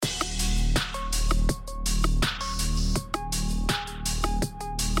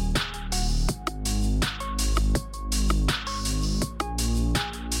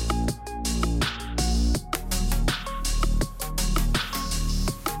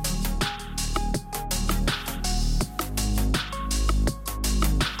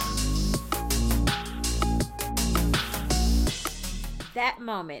that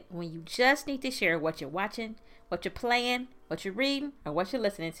moment when you just need to share what you're watching, what you're playing, what you're reading, or what you're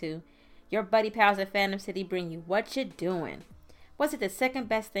listening to. Your buddy pals at Fandom City bring you what you're doing. Was it the second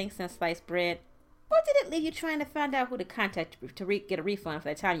best thing since sliced bread? Or did it leave you trying to find out who to contact to get a refund for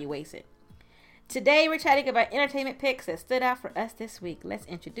the time you wasted? Today we're chatting about entertainment picks that stood out for us this week. Let's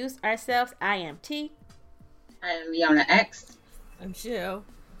introduce ourselves. I am T. I am Leona X. I'm Jill.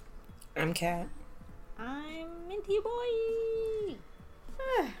 I'm Kat. I'm Minty Boy.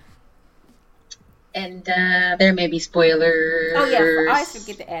 And there may be spoilers. Oh, yeah. I always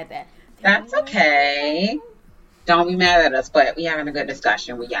forget to add that. That's okay. Don't be mad at us, but we're having a good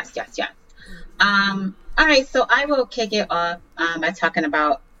discussion. Yes. All right, so I will kick it off by talking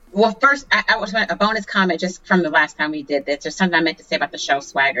about... Well, first, I was a bonus comment just from the last time we did this. There's something I meant to say about the show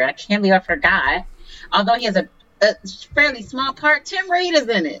Swagger. I can't believe I forgot. Although he has a fairly small part, Tim Reed is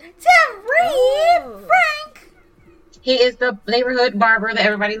in it. Tim Reed? Frank? He is the neighborhood barber that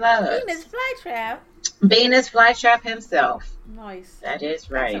everybody loves. Venus Flytrap. Venus Flytrap himself. Nice. That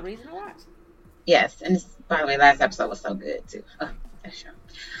is right. That's a reason to watch. Yes, and this, by the way, last episode was so good too. That's true.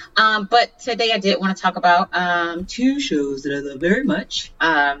 But today I did want to talk about two shows that I love very much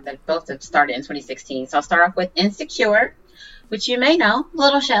that both have started in 2016. So I'll start off with Insecure, which you may know,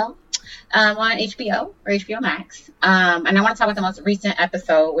 little show on HBO or HBO Max. And I want to talk about the most recent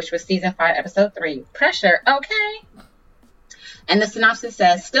episode, which was season 5, episode 3, Pressure. Okay. And the synopsis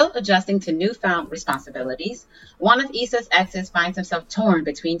says, still adjusting to newfound responsibilities, one of Issa's exes finds himself torn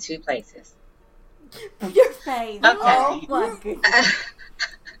between two places. Your face. Okay. Oh my goodness.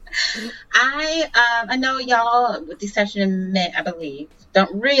 I know y'all, with the exception of men, I believe,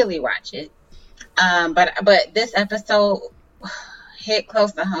 don't really watch it. But this episode hit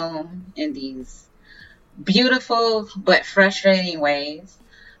close to home in these beautiful but frustrating ways.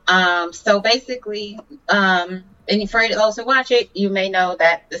 So basically, and for those who watch it, you may know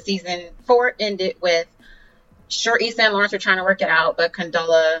that the season 4 ended with Issa and Lawrence were trying to work it out, but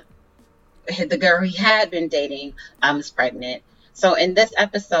Condola, the girl he had been dating, is pregnant. So in this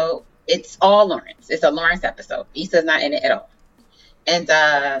episode, it's all Lawrence. It's a Lawrence episode. Issa's not in it at all. And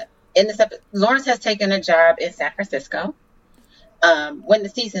in this episode, Lawrence has taken a job in San Francisco. When the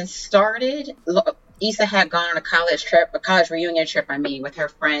season started, Issa had gone on a college reunion trip, with her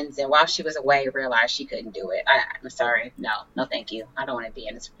friends. And while she was away, realized she couldn't do it. I'm sorry. No, thank you. I don't want to be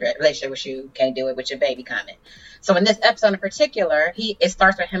in this relationship with you. Can't do it with your baby coming. So in this episode in particular, it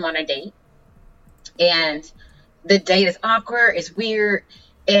starts with him on a date. And the date is awkward, it's weird,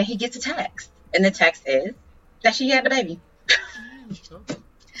 and he gets a text. And the text is that she had the baby.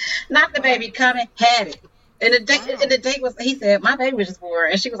 Not the baby coming, had it. And the date was, he said, my baby was just born.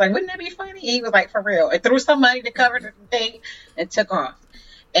 And she was like, wouldn't that be funny? And he was like, for real. And threw some money to cover the date and took off.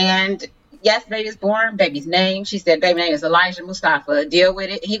 And yes, baby's born, baby's name. She said, baby name is Elijah Mustafa. Deal with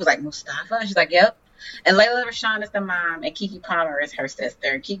it. He was like, Mustafa? She's like, yep. And Layla Rashawn is the mom, and Keke Palmer is her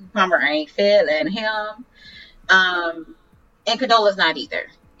sister. Keke Palmer ain't feeling him. And Condola's not either.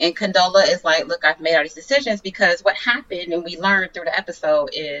 And Condola is like, look, I've made all these decisions because what happened, and we learned through the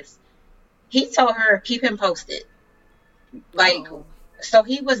episode, is he told her, keep him posted. So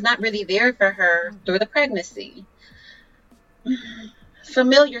he was not really there for her through the pregnancy.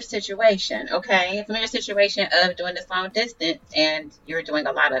 Familiar situation, okay? Familiar situation of doing this long distance, and you're doing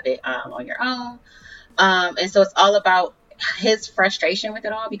a lot of it on your own. And so it's all about his frustration with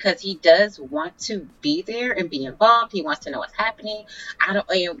it all because he does want to be there and be involved. He wants to know what's happening.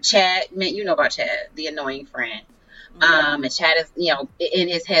 Chad, man, you know about Chad, the annoying friend. And Chad is, in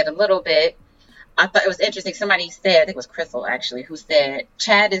his head a little bit. I thought it was interesting. Somebody said, I think it was Crystal actually, who said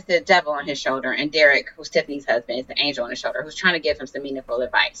Chad is the devil on his shoulder and Derek, who's Tiffany's husband, is the angel on his shoulder, who's trying to give him some meaningful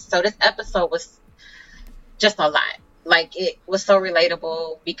advice. So this episode was just a lot. It was so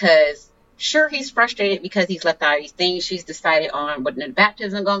relatable because sure, he's frustrated because he's left out of these things. She's decided on what the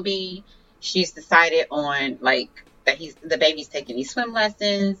baptism going to be. She's decided on that the baby's taking these swim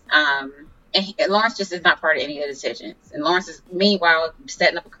lessons. And Lawrence just is not part of any of the decisions. And Lawrence is, meanwhile,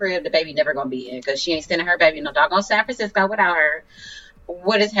 setting up a crib the baby never going to be in because she ain't sending her baby no doggone San Francisco without her.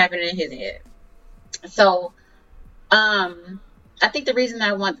 What is happening in his head? So, I think the reason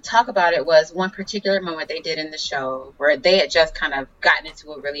I wanted to talk about it was one particular moment they did in the show where they had just kind of gotten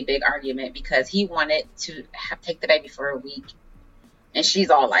into a really big argument because he wanted to take the baby for a week. And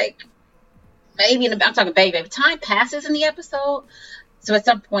she's all like, maybe, I'm talking baby. Time passes in the episode. So at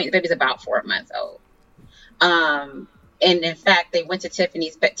some point, the baby's about 4 months old. And in fact, they went to Tiffany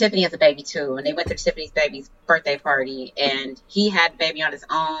has a baby too. And they went to Tiffany's baby's birthday party. And he had the baby on his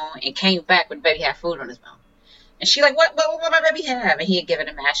own and came back when the baby had food on his own. And she like, what my baby have? And he had given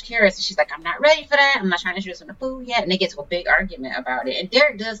her mashed carrots. And she's like, I'm not ready for that. I'm not trying to introduce him to food yet. And they get to a big argument about it. And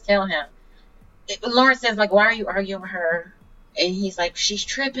Derek does tell him, Lauren says, like, why are you arguing with her? And he's like, she's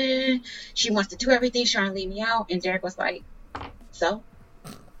tripping. She wants to do everything. She's trying to leave me out. And Derek was like, so?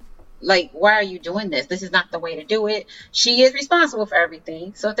 Like, why are you doing this? This is not the way to do it. She is responsible for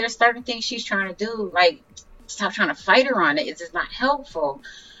everything. So if there's certain things she's trying to do, like, stop trying to fight her on it. It's just not helpful.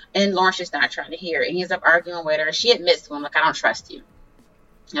 And Lawrence just not trying to hear it. And he ends up arguing with her. She admits to him, like, I don't trust you.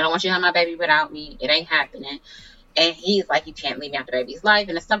 I don't want you to have my baby without me. It ain't happening. And he's like, you can't leave me out the baby's life.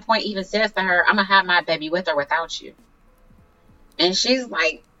 And at some point even says to her, I'm going to have my baby with or without you. And she's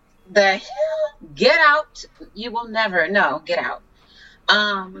like, the hell? Get out. You will never. No, get out.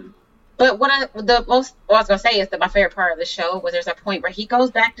 But what I was going to say is that my favorite part of the show was there's a point where he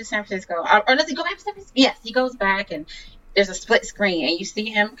goes back to San Francisco. Or does he go back to San Francisco? Yes, he goes back and there's a split screen and you see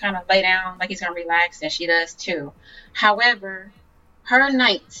him kind of lay down like he's going to relax, and she does too. However, her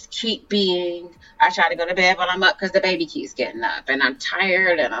nights keep being, I try to go to bed, but I'm up because the baby keeps getting up and I'm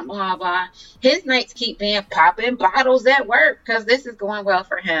tired and I'm blah, blah. His nights keep being popping bottles at work because this is going well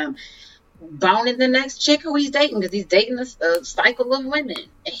for him. Boning the next chick who he's dating because he's dating a cycle of women.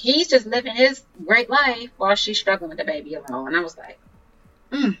 And he's just living his great life while she's struggling with the baby alone. And I was like,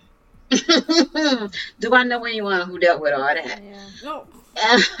 do I know anyone who dealt with all that? Yeah. No.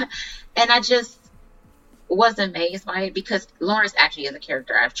 And I just was amazed by it because Lawrence actually is a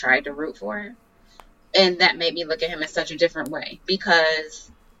character I've tried to root for. And that made me look at him in such a different way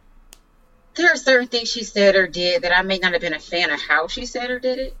because there are certain things she said or did that I may not have been a fan of how she said or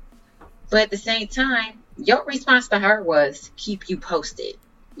did it. But at the same time, your response to her was keep you posted.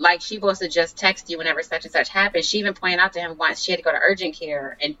 Like, she was to just text you whenever such and such happened. She even pointed out to him once she had to go to urgent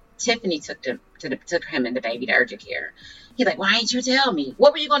care, and Tiffany took him and the baby to urgent care. He's like, why didn't you tell me?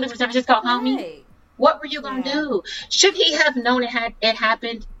 What were you going to do for San Francisco, homie? Right. What were you going to do? Should he have known it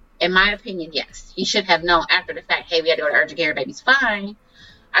happened? In my opinion, yes. He should have known after the fact, hey, we had to go to urgent care, baby's fine.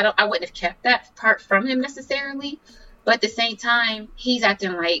 I wouldn't have kept that part from him necessarily. But at the same time, he's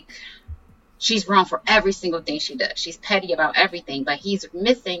acting like she's wrong for every single thing she does. She's petty about everything, but he's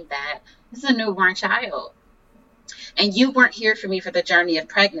missing that this is a newborn child. And you weren't here for me for the journey of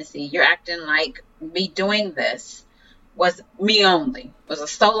pregnancy. You're acting like me doing this was me only. It was a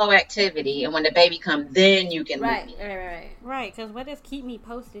solo activity. And when the baby comes, then you can leave me. Right, because what does keep me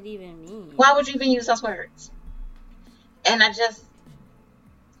posted even mean? Why would you even use those words? And I just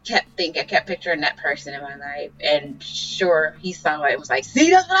kept picturing that person in my life, and sure, he saw it and was like,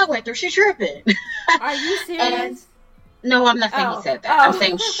 see, that's what I went through, she's tripping. Are you serious? No, I'm not saying he said that. I'm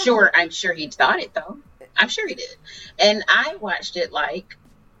saying I'm sure he thought it though. I'm sure he did. And I watched it like,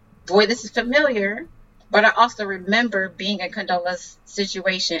 boy, this is familiar. But I also remember being in Condola's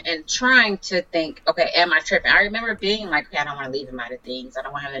situation and trying to think, okay, am I tripping? I remember being like, okay, I don't want to leave him out of things. I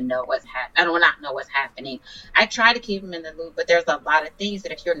don't want him to know what's happening. I don't not know what's happening. I try to keep him in the loop, but there's a lot of things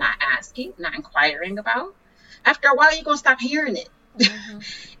that if you're not asking, not inquiring about, after a while, you're going to stop hearing it. Mm-hmm.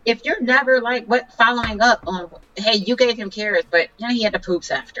 If you're never like following up on, hey, you gave him carrots, but he had the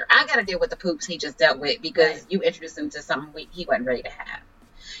poops after. I got to deal with the poops he just dealt with because you introduced him to something he wasn't ready to have.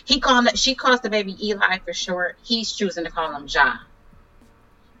 She calls the baby Eli for short. He's choosing to call him Ja.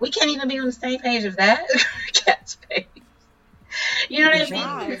 We can't even be on the same page as that. Cat's face. You know what I mean?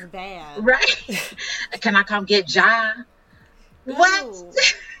 Ja is bad. Right? Can I come get Ja? No.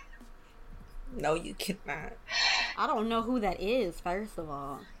 What? No, you cannot. I don't know who that is, first of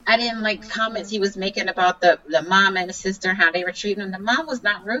all. I didn't like comments he was making about the mom and the sister, how they were treating him. The mom was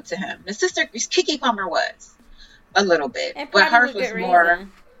not rude to him. The sister, Kiki Palmer, was. A little bit. But hers was more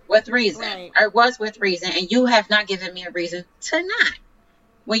with reason. Right. Or was with reason. And you have not given me a reason to not.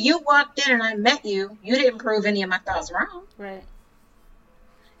 When you walked in and I met you, you didn't prove any of my thoughts wrong. Right.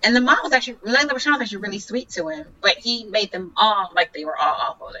 And the mom was actually, Layla Rashawn was actually really sweet to him. But he made them all like they were all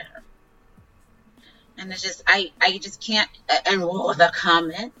awful to her. And it's just, I just can't, and the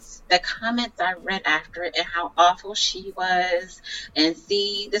comments I read after it and how awful she was. And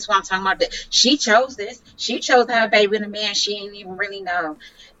see, this is what I'm talking about. That she chose this. She chose to have a baby with a man she didn't even really know.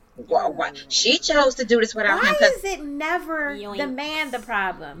 Why? She chose to do this without him. Why is it never the man the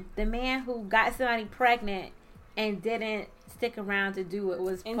problem? The man who got somebody pregnant and didn't stick around to do what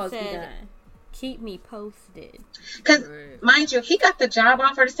was supposed to be done. Keep me posted. Because, mind you, he got the job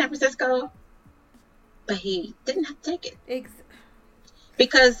offer to San Francisco. But he didn't have to take it.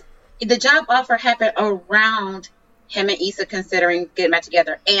 Because the job offer happened around him and Issa considering getting back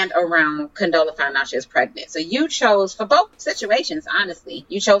together and around Condola found out she was pregnant. So you chose, for both situations, honestly,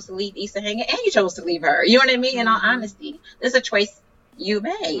 you chose to leave Issa hanging and you chose to leave her. You know what I mean? In all honesty, there's a choice you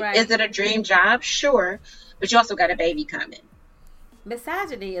may. Right. Is it a dream job? Sure. But you also got a baby coming.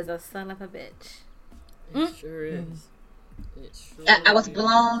 Misogyny is a son of a bitch. It sure is. It sure I was is.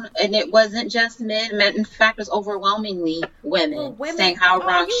 blown, and it wasn't just men. In fact, it was overwhelmingly women, saying how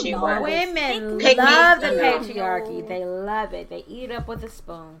wrong she was. Women Pick me love the too. patriarchy. They love it. They eat up with a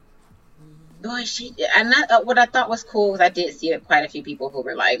spoon. Boy, what I thought was cool was I did see quite a few people who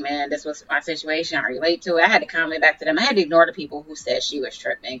were like, man, this was my situation. I relate to it. I had to comment back to them. I had to ignore the people who said she was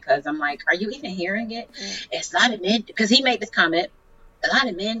tripping because I'm like, are you even hearing it? It's a lot of men, because he made this comment, a lot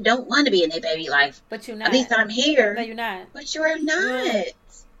of men don't want to be in their baby life. But you're not. At least I'm here. No, you're not. But you're not.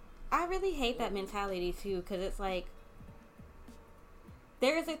 I really hate that mentality too, because it's like,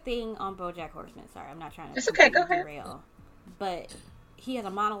 there's a thing on BoJack Horseman. Sorry, I'm not trying to. It's okay, go ahead. Derail, but he has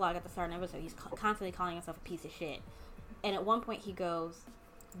a monologue at the start of the episode. He's constantly calling himself a piece of shit, and at one point he goes,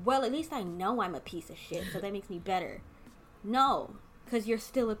 "Well, at least I know I'm a piece of shit, so that makes me better." No, because you're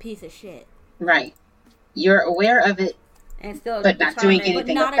still a piece of shit. Right. You're aware of it, And still, but not doing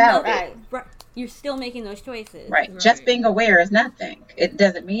anything about it. Right. You're still making those choices. Right. Just being aware is nothing. It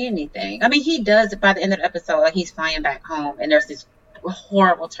doesn't mean anything. I mean, he does it by the end of the episode. Like, he's flying back home, and there's this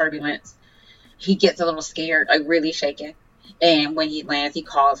horrible turbulence. He gets a little scared, like really shaken. And when he lands, he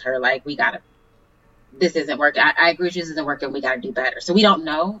calls her, like, this isn't working. I agree with you, this isn't working. We got to do better. So we don't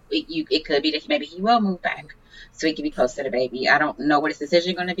know. It could be that maybe he will move back so he can be close to the baby. I don't know what his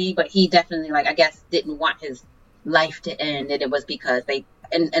decision is going to be, but he definitely, like, I guess, didn't want his life to end. And it was because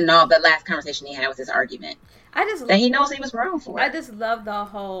and all the last conversation he had was this argument. That he knows he was wrong for. I just love the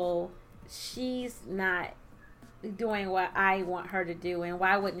whole, she's not doing what I want her to do, and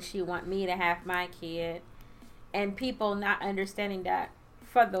why wouldn't she want me to have my kid? And people not understanding that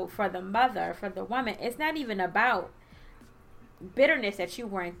for the mother, for the woman, it's not even about bitterness that you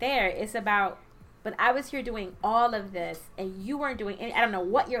weren't there. It's about, but I was here doing all of this, and you weren't doing any. I don't know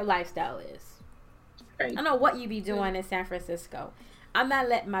what your lifestyle is. Right. I don't know what you be doing in San Francisco. I'm not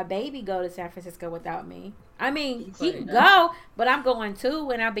letting my baby go to San Francisco without me. I mean, he can go, but I'm going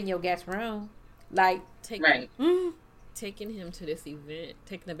too, and I'll be in your guest room. Like, Taking him to this event,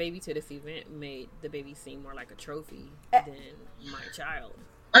 taking the baby to this event made the baby seem more like a trophy than my child.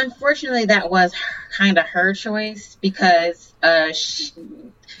 Unfortunately, that was kind of her choice because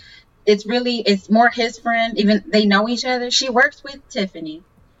it's more his friend. Even they know each other. She works with Tiffany,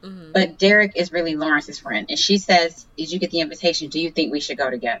 but Derek is really Lawrence's friend. And she says, "Did you get the invitation? Do you think we should go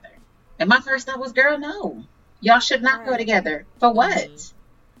together?" And my first thought was, "Girl, no. Y'all should not go together. For what?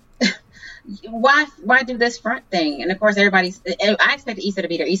 Why do this front thing?" And of course, I expected Issa to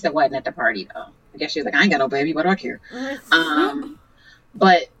be there. Issa wasn't at the party though. I guess she was like, "I ain't got no baby, but I don't care."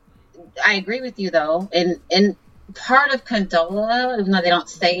 But I agree with you though, and part of Condola, even though they don't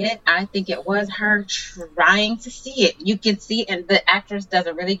say it, I think it was her trying to see it. You can see, and the actress does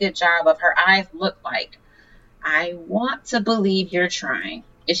a really good job of her eyes look like, I want to believe you're trying.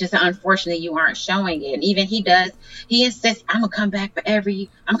 It's just that unfortunately you aren't showing it. And even he insists, I'm gonna come back every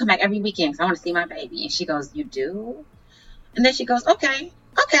weekend because I want to see my baby. And she goes, "You do?" And then she goes, okay,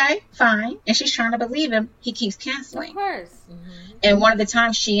 fine. And she's trying to believe him. He keeps canceling. Of course. And one of the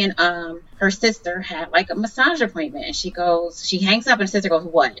times she and her sister had like a massage appointment, and she hangs up, and her sister goes,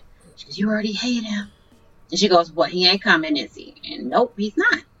 "What?" She goes, "You already hate him." And she goes, "What? He ain't coming, is he?" And nope, he's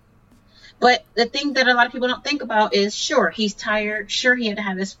not. But the thing that a lot of people don't think about is, sure, he's tired. Sure, he had to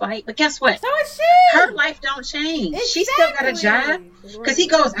have this fight. But guess what? So is she. Her life don't change. Exactly. She still got a job. Because he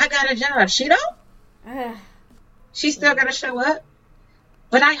goes, "I got a job." She don't. She still got to show up.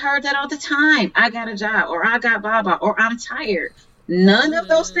 But I heard that all the time. I got a job, or I got blah, blah, or I'm tired. None of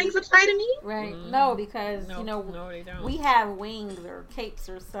those things apply to me. Right. No, because, they don't. We have wings or capes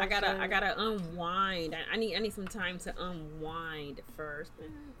or something. I gotta unwind. I need some time to unwind first.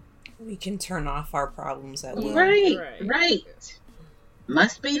 We can turn off our problems at will. Right.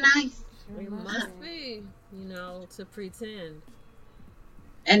 Must be nice. It must be, to pretend.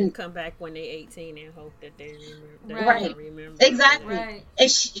 And come back when they're 18 and hope that they remember. Exactly. Right.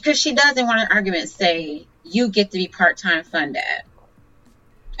 Because she doesn't want an argument say, you get to be part-time fun dad.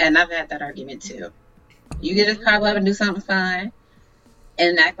 And I've had that argument too. You get to pop up and do something fun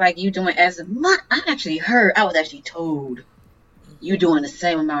and act like you doing as much. I was actually told you doing the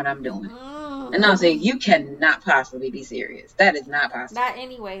same amount I'm doing. And I'll say, you cannot possibly be serious. That is not possible. Not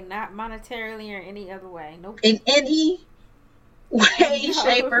anyway, not monetarily or any other way. Nope. In any way,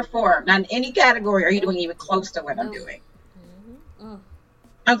 shape, or form. Not in any category are you doing even close to what I'm doing.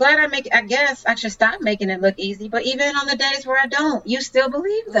 I'm glad I guess I should stop making it look easy, but even on the days where I don't, you still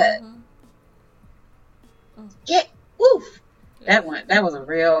believe that. Oof. That was a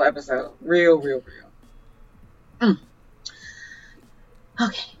real episode. Real.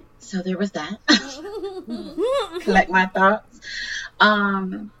 Okay, so there was that. Collect my thoughts.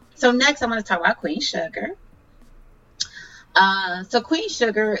 So next, I want to talk about Queen Sugar. So Queen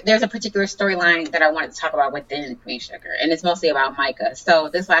Sugar, there's a particular storyline that I wanted to talk about within Queen Sugar, and it's mostly about Micah. So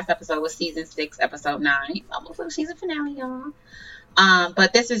this last episode was season 6, episode 9, almost like season finale, y'all.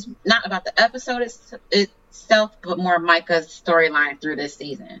 But this is not about the episode itself, but more Micah's storyline through this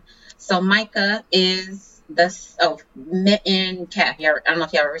season. So Micah is in Cap. I don't know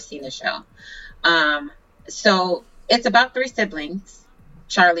if y'all ever seen the show. So it's about 3 siblings.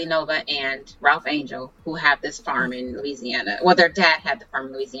 Charlie, Nova, and Ralph Angel, who have this farm in Louisiana. Well, their dad had the farm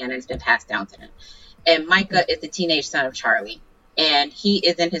in Louisiana. It's been passed down to them. And Micah is the teenage son of Charlie. And he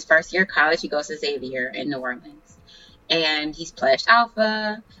is in his first year of college. He goes to Xavier in New Orleans. And he's pledged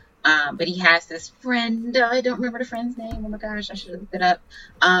Alpha. But he has this friend. I don't remember the friend's name. Oh, my gosh. I should have looked it up.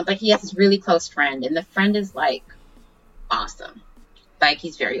 But he has this really close friend. And the friend is, like, awesome. Like,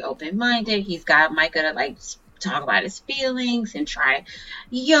 he's very open-minded. He's got Micah to, like, talk about his feelings and try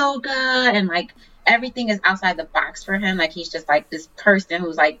yoga, and like everything is outside the box for him. Like he's just like this person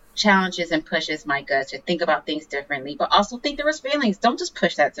who's like challenges and pushes Micah to think about things differently, but also think there was feelings. Don't just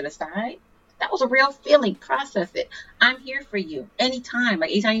push that to the side. That was a real feeling. Process it. I'm here for you anytime. Like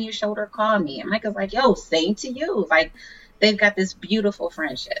anytime you need a shoulder, call me. And Micah's like, yo, same to you. Like they've got this beautiful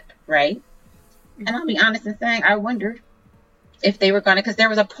friendship, right? And I'll be honest in saying I wondered if they were gonna, because there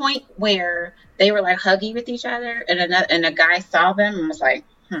was a point where they were like huggy with each other, and a guy saw them and was like,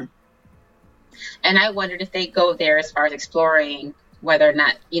 And I wondered if they go there as far as exploring whether or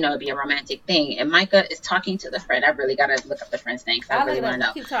not, it'd be a romantic thing. And Micah is talking to the friend. I really gotta look up the friend's name because I really want to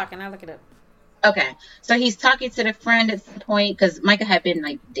know. Keep talking. I'll look it up. Okay, so he's talking to the friend at some point because Micah had been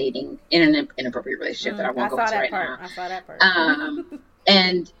like dating in an inappropriate relationship that I won't go into right now. I saw that part.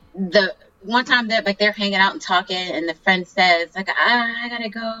 And the one time that like they're hanging out and talking, and the friend says like, I gotta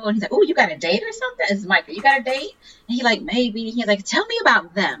go, and he's like, oh, you got a date or something? It's Micah, you got a date? And he like, maybe. He's like, tell me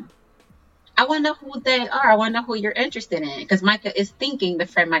about them. I want to know who they are. I want to know who you're interested in, because Micah is thinking the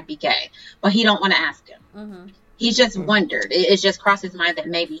friend might be gay, but he don't want to ask him. Mm-hmm. He just wondered. It just crossed his mind that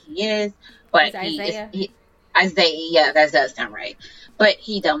maybe he is, but Isaiah, yeah, that does sound right. But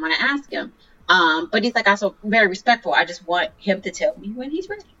he don't want to ask him. But he's like also very respectful. I just want him to tell me when he's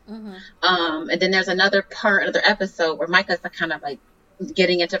ready. Mm-hmm. And then there's another episode where Micah's kind of like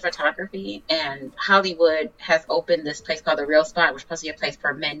getting into photography, and Hollywood has opened this place called The Real Spot, which is supposed to be a place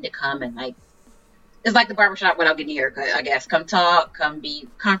for men to come and like, it's like the barbershop without getting a haircut, I guess. Come talk, come be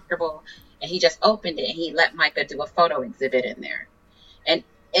comfortable. And he just opened it, and he let Micah do a photo exhibit in there.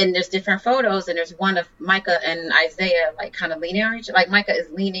 And there's different photos, and there's one of Micah and Isaiah like kind of leaning on each other. Like Micah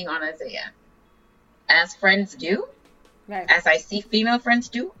is leaning on Isaiah, as friends do. Right. As I see female friends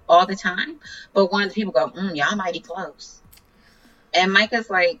do all the time. But one of the people go, y'all mighty close. And Micah's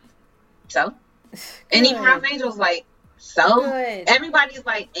like, so? And even Ralph Angel's like, so? Good. Everybody's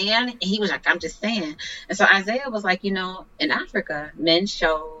like, and he was like, I'm just saying. And so Isaiah was like, in Africa, men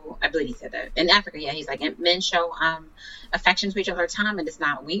show, I believe he said that. In Africa, yeah, he's like, men show affection to each other all the time, and it's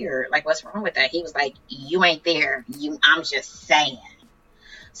not weird. Like, what's wrong with that? He was like, you ain't there. I'm just saying.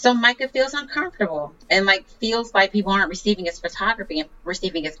 So Micah feels uncomfortable and like feels like people aren't receiving his photography and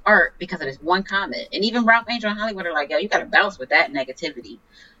receiving his art because of this one comment. And even Ralph Angel and Hollywood are like, yo, you got to bounce with that negativity.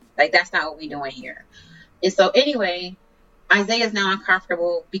 Like, that's not what we're doing here. And so anyway, Isaiah's now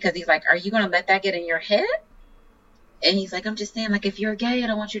uncomfortable because he's like, are you going to let that get in your head? And he's like, I'm just saying, like, if you're gay, I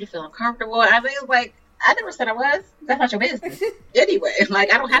don't want you to feel uncomfortable. And Isaiah's like, I never said I was. That's not your business. Anyway,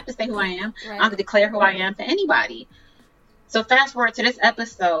 like, I don't have to say who I am. Right. I don't have to declare who I am to anybody. So fast forward to this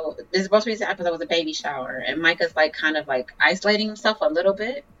episode. This most recent episode was a baby shower, and Micah's like kind of like isolating himself a little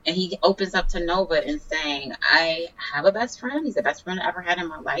bit, and he opens up to Nova and saying, I have a best friend. He's the best friend I ever had in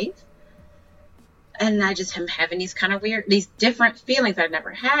my life. And I just am having these kind of weird, these different feelings I've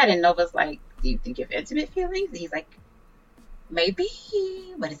never had. And Nova's like, do you think you have intimate feelings? And he's like, maybe,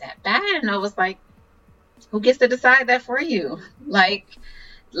 but is that bad? And Nova's like, who gets to decide that for you? Like,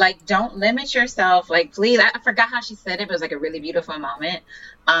 don't limit yourself. Like, please, I forgot how she said it, but it was like a really beautiful moment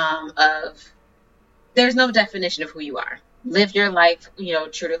of there's no definition of who you are. Live your life,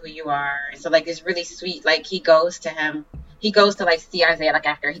 true to who you are. And so like, it's really sweet. Like he goes to like see Isaiah, like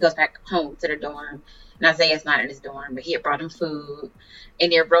after he goes back home to the dorm, and Isaiah's not in his dorm, but he had brought him food,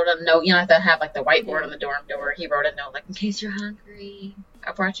 and he wrote a note. They have like the whiteboard on the dorm door. He wrote a note like, in case you're hungry,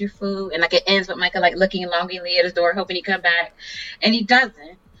 I brought you food. And like it ends with Micah like looking longingly at his door, hoping he come back, and he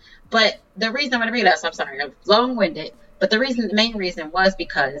doesn't. But the reason I'm going to bring it up, so I'm sorry, I'm long-winded, but the main reason was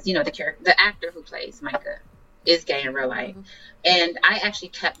because, the actor who plays Micah is gay in real life. Mm-hmm. And I actually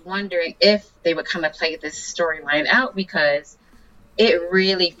kept wondering if they would kind of play this storyline out, because it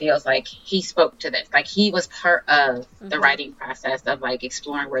really feels like he spoke to this. Like he was part of the writing process of like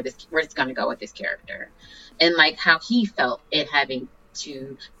exploring where it's going to go with this character, and like how he felt it having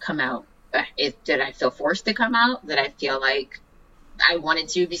to come out. Did I feel forced to come out? Did I feel like I wanted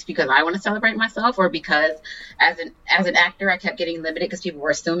to just because I want to celebrate myself, or because as an actor I kept getting limited because people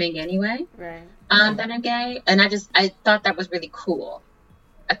were assuming anyway, Right. that I'm gay, and I thought that was really cool.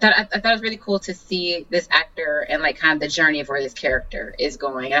 I thought it was really cool to see this actor and like kind of the journey of where this character is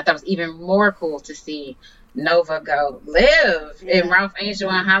going. And I thought it was even more cool to see Nova go live in Ralph Angel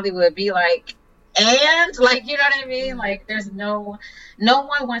in Hollywood, be like, and like, you know what I mean? Like there's no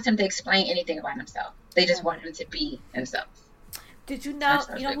one wants him to explain anything about himself. They just want him to be himself. Did you know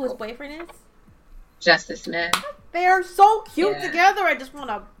Really who his cool. boyfriend is? Justice Smith. They're so cute Yeah. together. I just want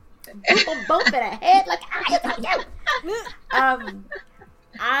to boop them both in the head. Like,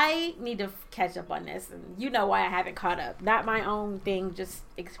 I need to catch up on this, and you know why I haven't caught up. Not my own thing, just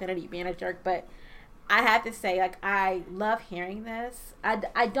Xfinity being a jerk, but I have to say, like, I love hearing this.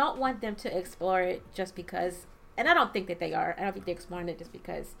 I don't want them to explore it just because, and I don't think that they are. I don't think they're exploring it just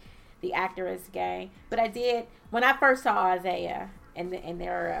because the actor is gay. But I did, when I first saw Isaiah, and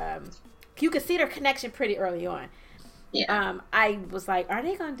their, you could see their connection pretty early on. Yeah. I was like, are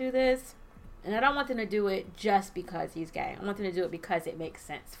they going to do this? And I don't want them to do it just because he's gay. I want them to do it because it makes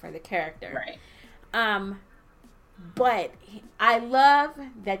sense for the character. Right. But I love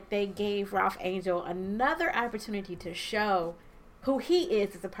that they gave Ralph Angel another opportunity to show who he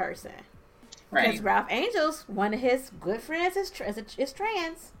is as a person. Because Right. Ralph Angel's, one of his good friends is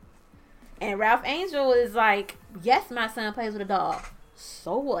trans. And Ralph Angel is like, yes, my son plays with a dog.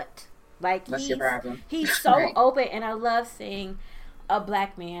 So what? Like, What's your problem? He's so Right. open, and I love seeing a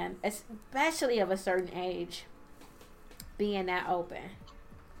black man, especially of a certain age, being that open.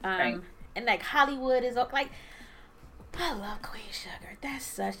 Right. And like Hollywood is like, I love Queen Sugar. That's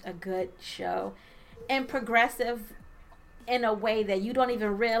such a good show, and progressive in a way that you don't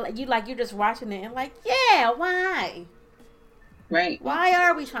even realize. You're just watching it and like, yeah, why? Right. Why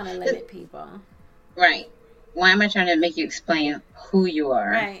are we trying to limit people? Right. Why am I trying to make you explain who you are?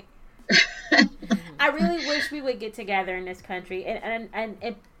 Right. I really wish we would get together in this country, and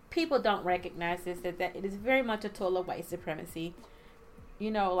people don't recognize this, that it is very much a tool of white supremacy. You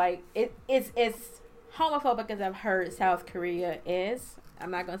know, like it's homophobic as I've heard South Korea is.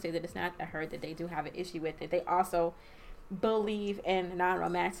 I'm not going to say that it's not. I heard that they do have an issue with it. They also believe in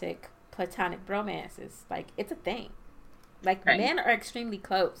non-romantic platonic romances. Like, it's a thing. Like, Right. men are extremely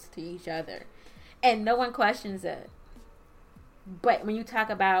close to each other, and no one questions it. But when you talk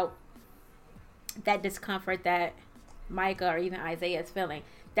about that discomfort that Micah or even Isaiah is feeling,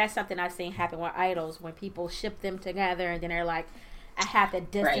 that's something I've seen happen with idols, when people ship them together and then they're like, I have to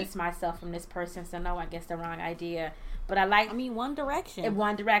distance myself from this person so no one gets the wrong idea. But I like, One Direction. in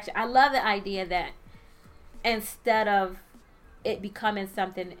One Direction, I love the idea that instead of it becoming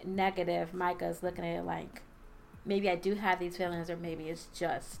something negative, Micah's looking at it like, maybe I do have these feelings, or maybe it's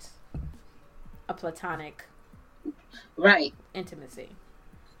just a platonic Right. intimacy.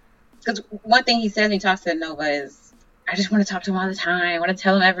 Because one thing he says when he talks to Nova is, I just want to talk to him all the time. I want to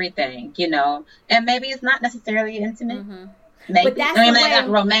tell him everything, you know. And maybe it's not necessarily intimate. Mm-hmm. Maybe. But that's I mean, the not way-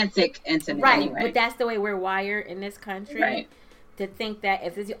 romantic intimate Right, anyway. but that's the way we're wired in this country. Right. To think that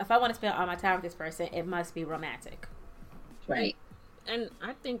if I want to spend all my time with this person, it must be romantic. Right. And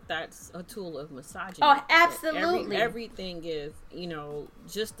I think that's a tool of misogyny. Oh, absolutely. Everything is,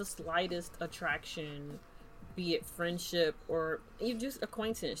 just the slightest attraction, be it friendship or even just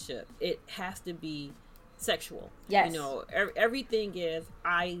acquaintanceship, it has to be sexual. Yes. Everything is,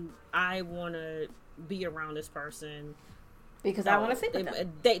 I want to be around this person. Because I want to sleep with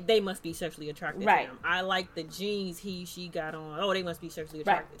them. They must be sexually attracted Right. to them. I like the jeans she got on. Oh, they must be sexually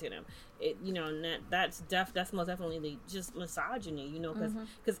attracted to them. And that's most definitely just misogyny.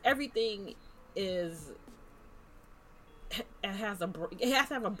 Because everything is, it has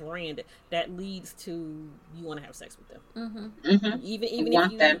to have a brand that leads to you want to have sex with them. Mm-hmm.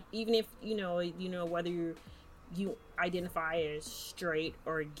 Even if whether you identify as straight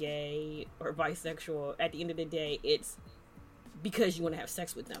or gay or bisexual, at the end of the day, it's because you want to have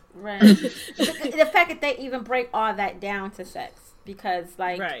sex with them. Right. The fact that they even break all that down to sex. Because,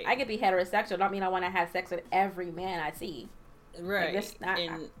 like, Right. I could be heterosexual. Don't mean I want to have sex with every man I see. Right. Like, that's not,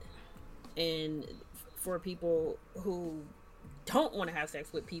 and for people who don't want to have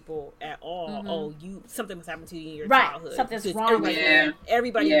sex with people at all, something must happen to you in your Right. childhood. Something's Because wrong with you.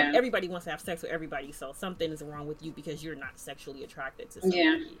 everybody wants to have sex with everybody, so something is wrong with you because you're not sexually attracted to somebody.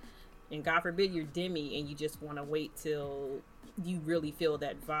 Yeah. And God forbid you're Demi and you just want to wait till you really feel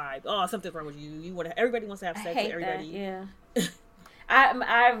that vibe. Oh, something's wrong with you. Everybody wants to have I sex hate with that. everybody. Yeah.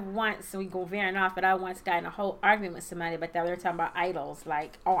 I once, we go veering off, but I once got in a whole argument with somebody about that. They were talking about idols,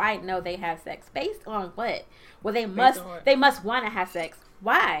 like, oh, I know they have sex based on what? Well, they must want to have sex.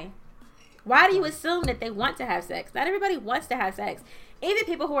 Why? Why do you assume that they want to have sex? Not everybody wants to have sex. Even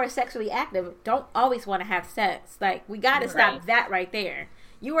people who are sexually active don't always want to have sex. Like, we got to stop that right there.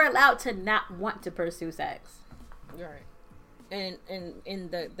 You are allowed to not want to pursue sex. Right. And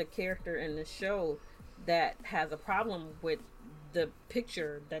in the character in the show that has a problem with the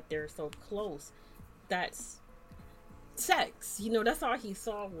picture that they're so close, that's sex. You know, that's all he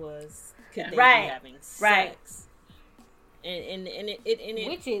saw was could they be having sex. Right. And it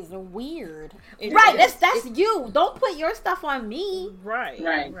which is weird. Right, that's you. Don't put your stuff on me. Right.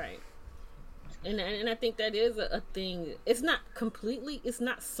 And I think that is a thing. It's not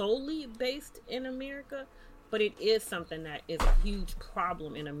solely based in America, but it is something that is a huge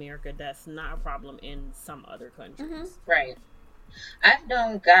problem in America that's not a problem in some other countries. Mm-hmm. Right. I've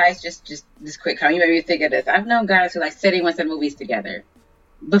known guys, just this quick comment, you made me think of this. I've known guys who like said they went to the movies together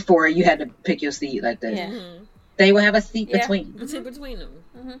before you had to pick your seat like this. Yeah. Mm-hmm. They will have a seat between them.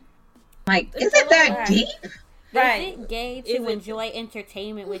 Mm-hmm. Like, is it that deep? Right. Is it gay to enjoy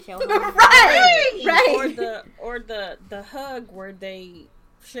entertainment with your husband? Right. Or the hug where they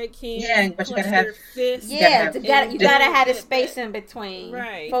shake hands. Yeah, but you gotta have fists. Yeah, you gotta have a space in between.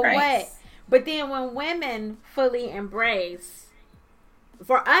 Right. For what? But then when women fully embrace,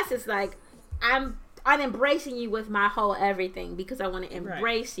 for us it's like I'm embracing you with my whole everything because I want to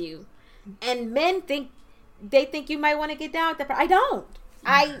embrace you. And men think you might want to get down with that. I don't.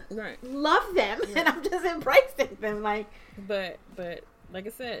 I love them and I'm just embracing them. Like, but like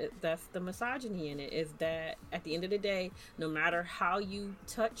I said, that's the misogyny in it. Is that at the end of the day, no matter how you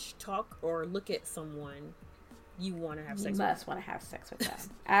touch, talk, or look at someone, you want to have sex. You must want to have sex with them.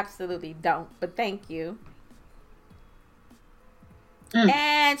 Absolutely don't. But thank you.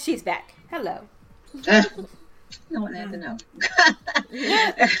 And she's back. Hello. No one had to know.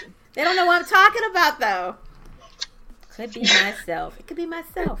 They don't know what I'm talking about, though. Could be myself. It could be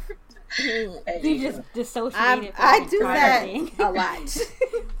myself. You just dissociated. I do that a lot.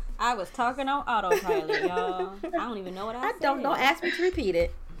 I was talking on autopilot, y'all. I don't even know what I said. Don't ask me to repeat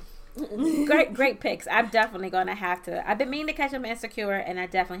it. Great picks. I'm definitely gonna have to. I've been meaning to catch up on Insecure, and I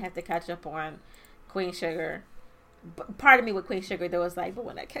definitely have to catch up on Queen Sugar. Part of me with Queen Sugar though is like, but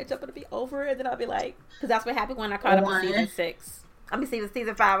when I catch up, it'll be over, and then I'll be like, because that's what happened when I caught up on season 6. I mean,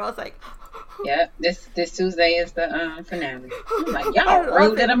 season 5. I was like, yeah, this Tuesday is the finale. I'm like, y'all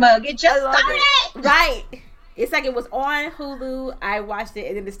wrote in a mug. It just started. Right. It's like it was on Hulu. I watched it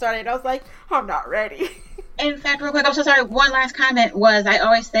and then it started. And I was like, I'm not ready. In fact, real quick, I'm so sorry. One last comment was, I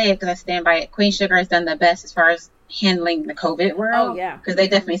always say it because I stand by it. Queen Sugar has done the best as far as handling the COVID world. Oh yeah, because they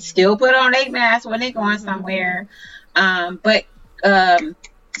definitely still put on a mask when they going somewhere. But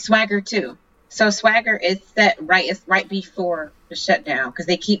Swagger too. So Swagger is set right. It's right before the shutdown because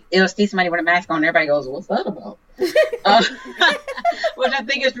it'll see somebody with a mask on. And everybody goes, "What's that about?" Which I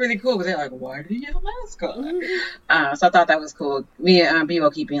think is really cool because they're like, "Why do you have a mask on?" So I thought that was cool. Me and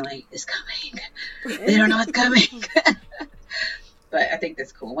people keep being like, "It's coming." They don't know it's coming. But I think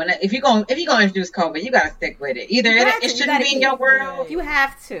that's cool. If you're gonna introduce COVID, you gotta stick with it. Either it shouldn't be in your world. You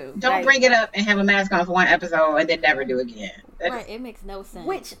have to. Don't bring it up and have a mask on for one episode and then never do again. Right, it makes no sense.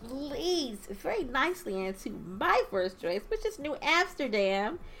 Which leads very nicely into my first choice, which is New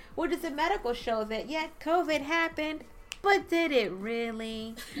Amsterdam, which is a medical show that COVID happened, but did it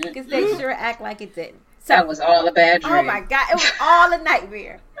really? Because they sure act like it didn't. So that was all a bad dream. Oh my God, it was all a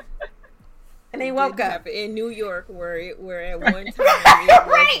nightmare. And they woke up in New York, where at one time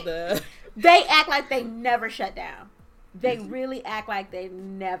it was they act like they never shut down. They really act like they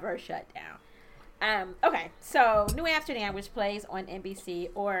never shut down. Okay, so New Amsterdam, which plays on NBC,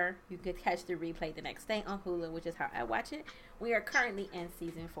 or you could catch the replay the next day on Hulu, which is how I watch it. We are currently in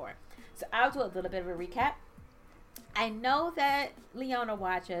season 4, so I'll do a little bit of a recap. I know that Leona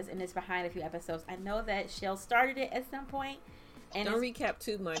watches and is behind a few episodes. I know that Shell started it at some point. And don't recap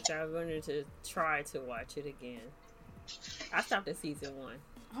too much. I wanted to try to watch it again. I stopped at season 1.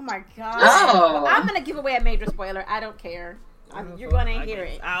 Oh my God! Oh. I'm gonna give away a major spoiler. I don't care. You're gonna hear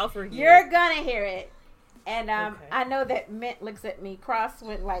it. I'll forget. You're gonna hear it. And okay. I know that Mint looks at me cross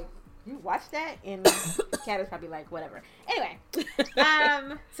with like, "You watched that?" And Kat is probably like, "Whatever." Anyway,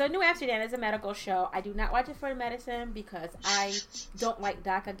 so New Amsterdam is a medical show. I do not watch it for the medicine because I don't like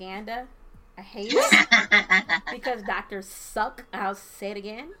propaganda. I hate it because doctors suck. I'll say it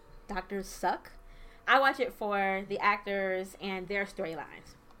again. Doctors suck. I watch it for the actors and their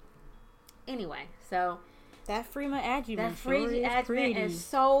storylines. Anyway, so that Freema Agyeman is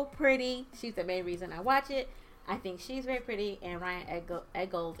so pretty. She's the main reason I watch it. I think she's very pretty, and Ryan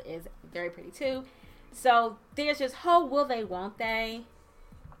Eggold is very pretty too. So there's this whole will they, won't they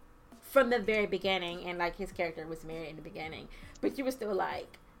from the very beginning, and like his character was married in the beginning, but you were still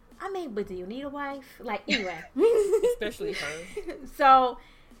like, I mean, but do you need a wife? Like, anyway. Especially her. So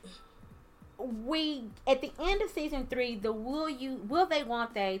we, at the end of season 3, the will they,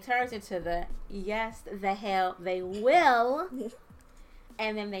 won't they turns into the yes, the hell they will,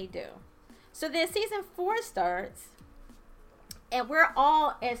 and then they do. So then season 4 starts, and we're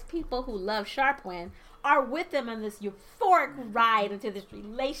all, as people who love Sharpwind, are with them on this euphoric ride into this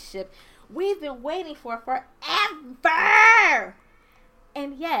relationship we've been waiting for forever.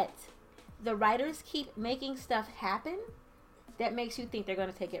 And yet, the writers keep making stuff happen that makes you think they're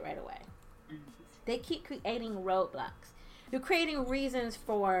going to take it right away. They keep creating roadblocks. They're creating reasons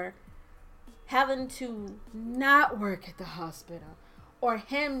for having to not work at the hospital, or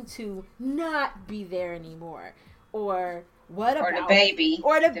him to not be there anymore, or what about... Or the baby.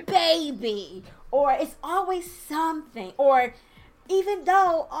 Or the baby. Or it's always something. Or even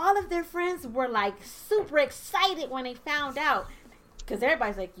though all of their friends were like super excited when they found out, because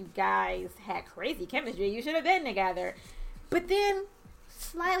everybody's like, you guys had crazy chemistry, you should have been together. But then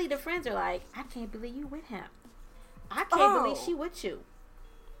slightly the friends are like, I can't believe you with him. I can't believe she with you.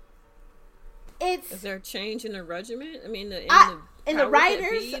 Is there a change in the regiment? I mean, in the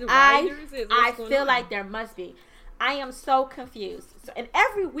writers, I feel like there must be. I am so confused. So, and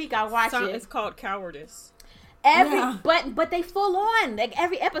every week I watch it. It's called cowardice. But they full on. Like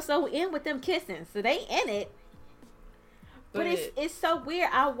every episode we end with them kissing. So they in it. But it's so weird.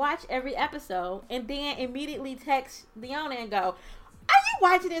 I watch every episode and then immediately text Leona and go, are you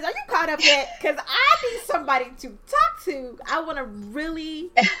watching this? Are you caught up yet? Because I need somebody to talk to. I want to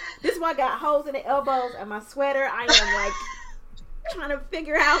really... This one got holes in the elbows and my sweater. I am like trying to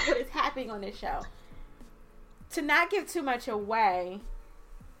figure out what is happening on this show. To not give too much away,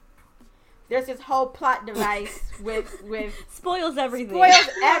 there's this whole plot device with spoils everything.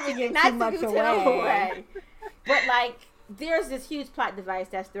 Not to give too much away. But like, there's this huge plot device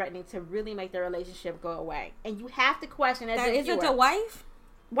that's threatening to really make the relationship go away, and you have to question as a viewer. Is it the wife?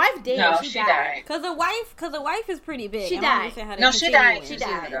 Wife did. No, she died. Cause the wife is pretty big. She died. No, she died. She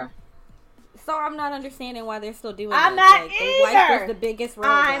died. So I'm not understanding why they're still doing I'm this. not like, either. The wife was the biggest roadblock.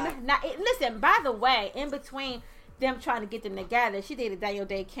 I'm not. Listen, by the way, in between them trying to get them together, she dated Daniel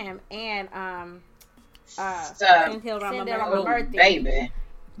Day Kim and Cynthia Ramamurthy.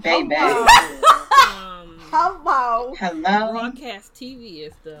 Baby. Hello. Broadcast TV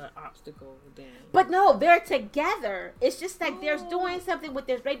is the obstacle then. But no, they're together. It's just like they're doing something with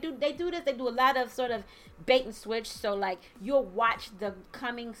this. They do this. They do a lot of sort of bait and switch. So like you'll watch the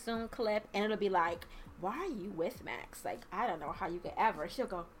coming soon clip and it'll be like, why are you with Max? Like, I don't know how you could ever. She'll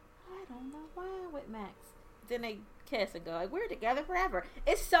go, I don't know why I'm with Max. Then they kiss and go, like, we're together forever.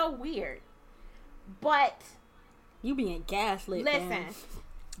 It's so weird. But you being gaslit. Listen.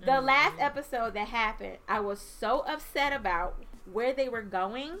 The last episode that happened, I was so upset about where they were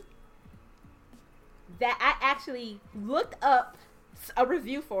going that I actually looked up a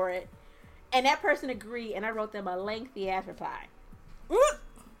review for it, and that person agreed, and I wrote them a lengthy ass reply.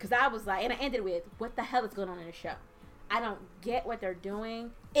 Because I was like, and I ended with, what the hell is going on in the show? I don't get what they're doing.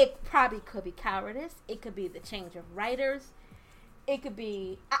 It probably could be cowardice. It could be the change of writers. It could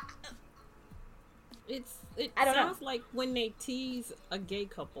be... It sounds like when they tease a gay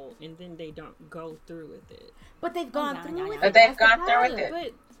couple and then they don't go through with it. But they've gone through with it. But they've gone through with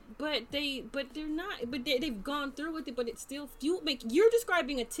it. They've gone through with it, but it's still you're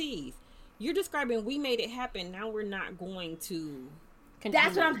describing a tease. You're describing we made it happen, now we're not going to continue.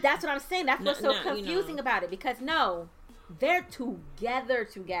 That's what I'm saying. That's what's so confusing about it, because no, they're together.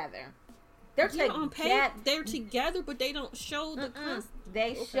 They're together. On paper, they're together, but they don't show the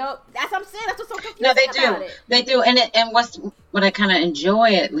They show. That's what I'm saying. That's what's so confusing. No, they do. About it. They do. And what I kind of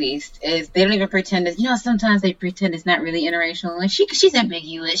enjoy at least is they don't even pretend that. Sometimes they pretend it's not really interracial. Like she's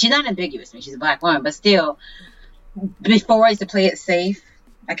ambiguous. She's not ambiguous. I mean, she's a black woman, but still. Before I used to play it safe.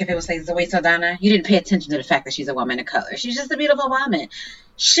 Like if it was like Zoe Saldana, you didn't pay attention to the fact that she's a woman of color. She's just a beautiful woman.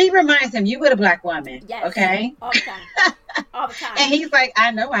 She reminds him, you were a black woman. Yes. Okay? All the time. All the time. And he's like,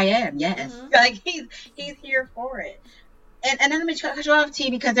 I know I am. Yes. Mm-hmm. Like he's here for it. And then let me cut you off, T,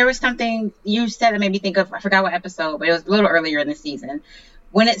 because there was something you said that made me think of, I forgot what episode, but it was a little earlier in the season.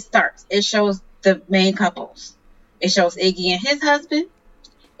 When it starts, it shows the main couples. It shows Iggy and his husband.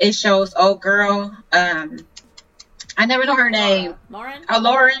 It shows old girl, I never know her name. Lauren?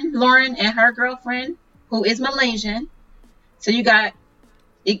 Lauren and her girlfriend, who is Malaysian. So you got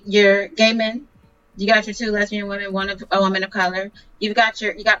your Gaiman You got your two lesbian women, one of a woman of color. You got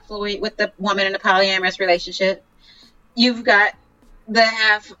Floyd with the woman in a polyamorous relationship. You've got the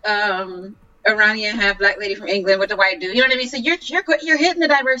half Iranian, half black lady from England with the white dude. You know what I mean? So you're hitting the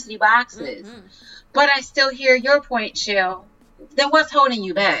diversity boxes. Mm-hmm. But I still hear your point, Shell. Then what's holding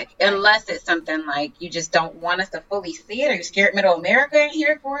you back? Unless it's something like you just don't want us to fully see it, or you're scared Middle America ain't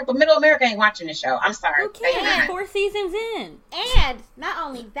here for it. But Middle America ain't watching the show. I'm sorry. Okay, 4 seasons in. And not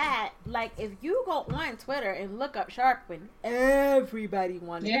only that, like if you go on Twitter and look up Sharpwin, everybody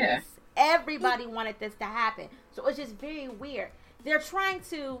wanted this. Everybody wanted this to happen. So it's just very weird. They're trying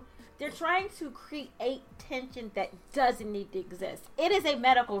to create tension that doesn't need to exist. It is a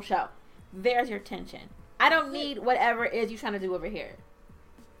medical show. There's your tension. I don't need whatever it is you're trying to do over here.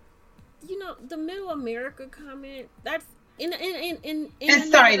 You know, the Middle America comment, that's in it's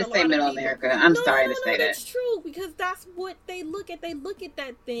sorry to say Middle America. I'm sorry to say that. That's true, because that's what they look at. They look at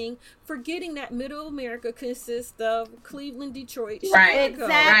that thing, forgetting that Middle America consists of Cleveland, Detroit, right? Chicago.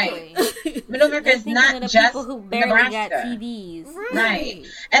 Exactly. Right. Middle America is not just people who barely got TVs. Right.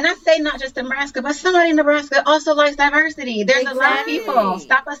 And I say not just Nebraska, but somebody in Nebraska also likes diversity. There's a lot of people.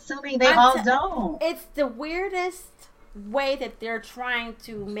 Stop assuming they all don't. It's the weirdest way that they're trying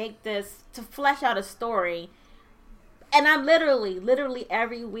to make this, to flesh out a story. And I'm literally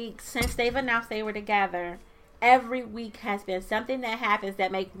every week since they've announced they were together, every week has been something that happens that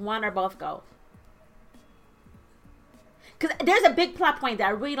make one or both go. Because there's a big plot point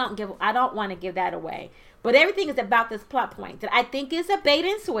that I don't want to give that away. But everything is about this plot point that I think is a bait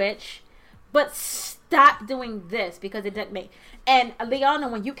and switch. But stop doing this because it doesn't make... And Leona,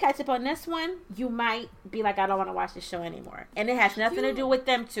 when you catch up on this one, you might be like, I don't want to watch this show anymore. And it has nothing to do with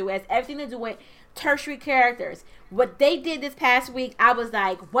them two. It has everything to do with tertiary characters. What they did this past week, I was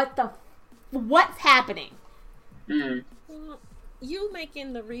like, what's happening? Mm. Well, you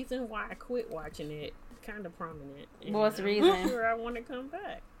making the reason why I quit watching it kind of prominent. What's the reason? I'm sure I want to come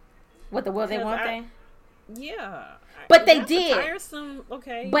back. What the will they want thing? Yeah. But they did. Tiresome,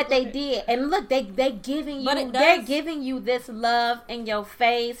 okay. But they did. And look, they're giving you this love in your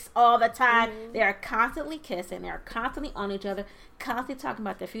face all the time. Mm-hmm. They're constantly kissing. They're constantly on each other, constantly talking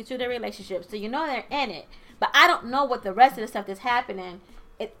about the future of their relationship. So you know they're in it. But I don't know what the rest of the stuff that's happening.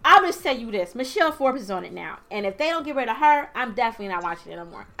 I'll just tell you this. Michelle Forbes is on it now. And if they don't get rid of her, I'm definitely not watching it no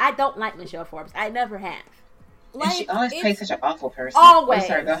more. I don't like Michelle Forbes. I never have. And she always plays such an awful person. Always. Oh,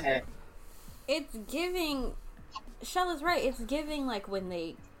 sorry, go ahead. It's giving... Shella's right. It's giving like when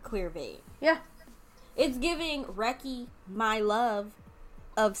they clear bait. Yeah. It's giving Reki my love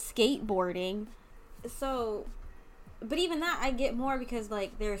of skateboarding. So, but even that I get more because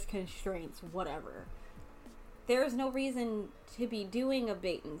like there's constraints, whatever. There's no reason to be doing a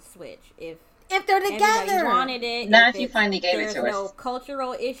bait and switch if they're together. Everybody wanted it. Not if you finally gave it to us. There's no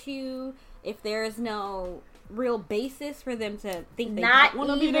cultural issue. If there's no real basis for them to think they don't want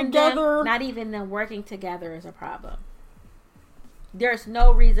to be together. Not even them working together is a problem. There's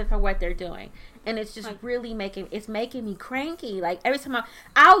no reason for what they're doing, and it's just really making me cranky. Like every time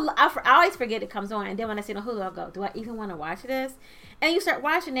I always forget it comes on, and then when I see the Hulu, I'll go, do I even want to watch this? And you start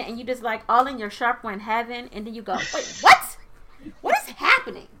watching it, and you just like all in your sharp one heaven, and then you go, wait, what? What is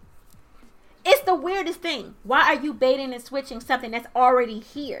happening? It's the weirdest thing. Why are you baiting and switching something that's already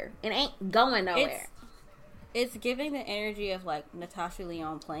here and ain't going nowhere? It's giving the energy of like Natasha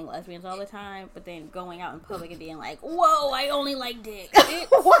Lyonne playing lesbians all the time, but then going out in public and being like, "Whoa, I only like dick."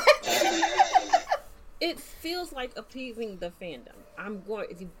 What? It feels like appeasing the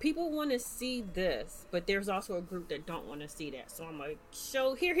fandom. People want to see this, but there's also a group that don't want to see that. So I'm like,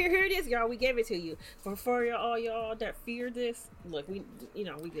 show here it is, y'all. We gave it to you. For y'all that fear this, look, we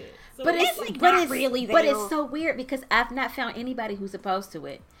did. So but it's so weird because I've not found anybody who's opposed to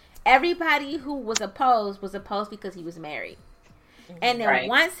it. Everybody who was opposed because he was married. And then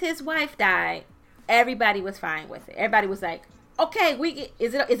once his wife died, everybody was fine with it. Everybody was like, okay,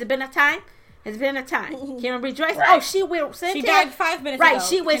 is it been enough time? Has it been enough time? Can we rejoice? Right. Oh, she will send She died 5 minutes ago.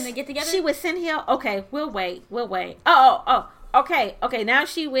 Can they get together? She was sent here. Okay, we'll wait. Oh, okay. Now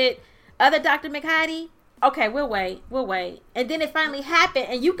she with other Dr. McHattie. Okay, we'll wait. And then it finally happened,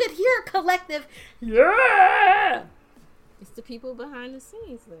 and you could hear a collective, yeah! It's the people behind the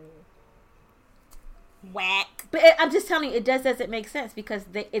scenes there. Whack. But I'm just telling you, it doesn't make sense because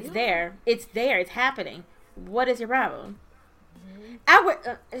it's there. It's there. It's happening. What is your problem? I would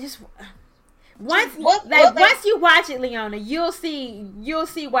once you watch it, Leona, you'll see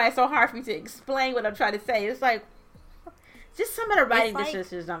why it's so hard for me to explain what I'm trying to say. It's like just some of the writing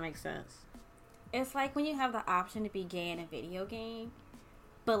decisions don't make sense. It's like when you have the option to be gay in a video game.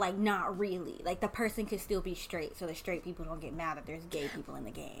 but like not really. Like the person could still be straight, so the straight people don't get mad that there's gay people in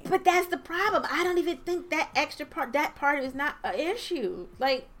the game. But that's the problem. I don't even think that extra part, that part is not an issue.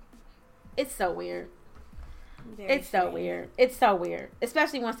 Like, it's so weird. It's so weird. It's so weird.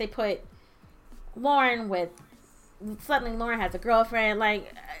 Especially once they put Lauren with, suddenly Lauren has a girlfriend.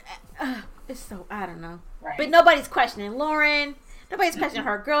 Like, it's so, I don't know. Right. But nobody's questioning Lauren. Nobody's questioning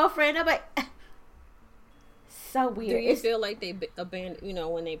her girlfriend. Nobody. So weird. Do you feel like they abandoned, you know,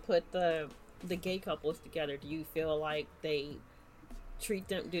 when they put the gay couples together, do you feel like they treat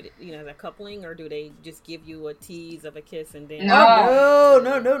them, the coupling, or do they just give you a tease of a kiss and then...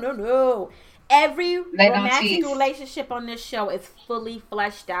 No. Every romantic relationship on this show is fully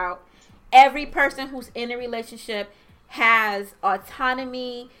fleshed out. Every person who's in a relationship has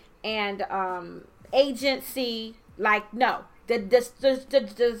autonomy and agency. Like, no.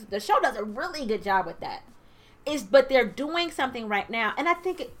 The show does a really good job with that. But they're doing something right now, and I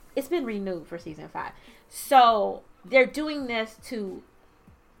think it's been renewed for season 5. So they're doing this to,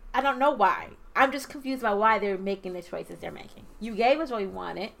 I don't know why. I'm just confused about why they're making the choices they're making. You gave us what we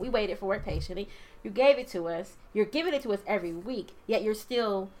wanted. We waited for it patiently. You gave it to us. You're giving it to us every week, yet you're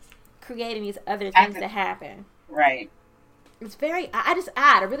still creating these other things to happen. Right. It's very, I just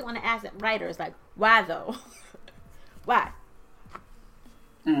odd. I really want to ask the writers, like, why though? Why?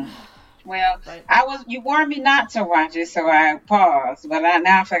 Well, you warned me not to watch it, so I paused. But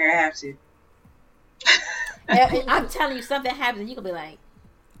now I figure I have to. I'm telling you, something happens, and you can be like,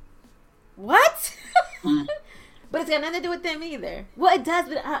 "What?" But it's got nothing to do with them either. Well, it does,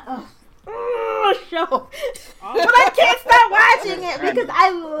 but show. But I can't stop watching it because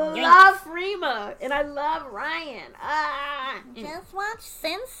I love Freema and I love Ryan. Just watch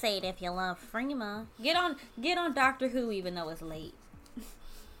Sense8 if you love Freema. Get on Doctor Who even though it's late.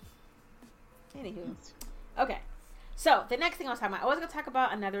 Anywho. Okay. So, the next thing I was talking about, I was going to talk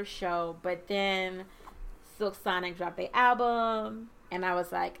about another show, but then Silk Sonic dropped their album, and I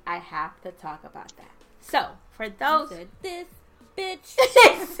was like, I have to talk about that. So, for those... This bitch.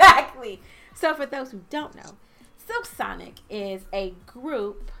 Exactly. So, for those who don't know, Silk Sonic is a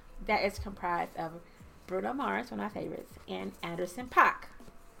group that is comprised of Bruno Mars, one of my favorites, and Anderson .Paak.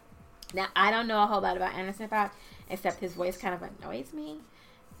 Now, I don't know a whole lot about Anderson .Paak, except his voice kind of annoys me.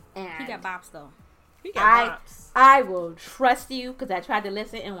 And he got bops though. I will trust you because I tried to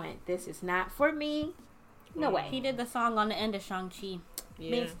listen and went, this is not for me. No way. He did the song on the end of Shang-Chi.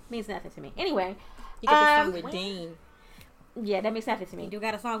 Yeah. Means nothing to me. Anyway. He did the song with Dean. Yeah, that makes nothing to me. You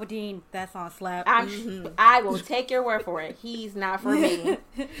got a song with Dean. That song slap. I will take your word for it. He's not for me.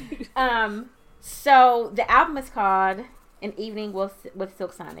 So the album is called An Evening with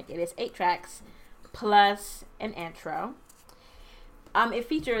Silk Sonic. It is 8 tracks plus an intro. It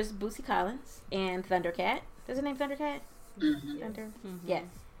features Bootsy Collins and Thundercat. Does it name Thundercat? Mm-hmm. Thunder? Mm-hmm. Yes.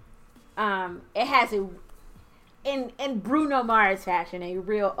 It has in Bruno Mars fashion, a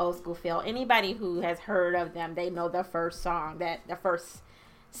real old school feel. Anybody who has heard of them, they know the first song, the first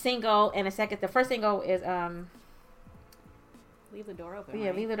single, and the first single is Leave the Door Open. Yeah,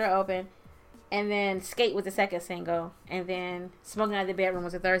 right? Leave the Door Open. And then Skate was the second single, and then Smoking Out of the Bedroom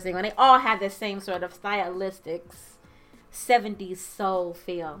was the third single. And they all had the same sort of stylistics. 70s soul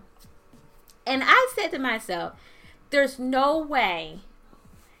feel. And I said to myself, there's no way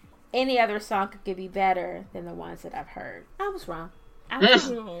any other song could be better than the ones that I've heard. I was wrong.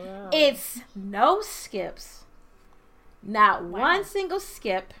 It's no skips. Not one single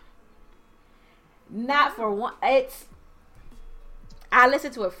skip. Not for one. I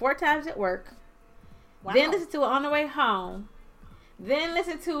listened to it 4 times at work. Then listened to it on the way home. Then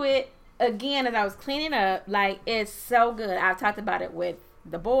listened to it again as I was cleaning up. Like, it's so good. I've talked about it with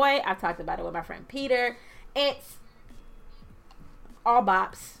the boy. I've talked about it with my friend Peter. It's all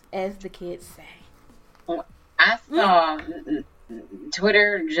bops, as the kids say. I saw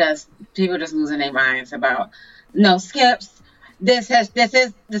Twitter people just losing their minds about no skips. This is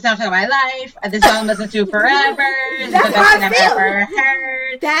the soundtrack of my life. This song I'm listening to forever. This is the best thing I've ever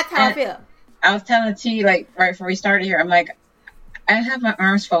heard. That's how I feel. I was telling T, like, right before we started here, I'm like, I have my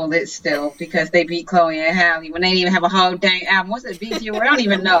arms folded still because they beat Chloe and Halle when they didn't even have a whole dang album. What's it, BT? I don't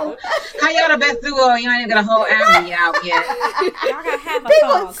even know. How y'all the best duo? You ain't even got a whole album out yet. Y'all gotta have a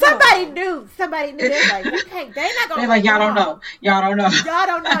song. Somebody knew. They're like, okay, they not gonna. They're like, y'all don't know. Y'all don't know. Y'all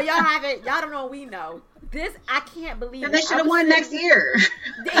don't know. Y'all haven't. Y'all don't know. We know. This, I can't believe it. They should have won next year.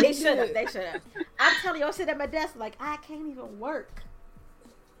 They should have. I'm telling you, I sit at my desk like, I can't even work.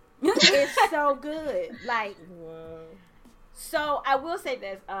 It's so good. Like, Whoa. So I will say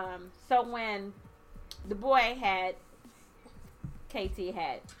this. So when the boy KT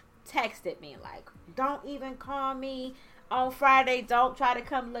had texted me like, don't even call me. on Friday, don't try to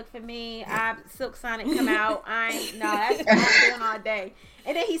come look for me. Silk Sonic come out. That's what I'm doing all day.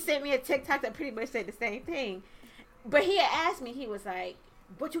 And then he sent me a TikTok that pretty much said the same thing. But he had asked me, he was like,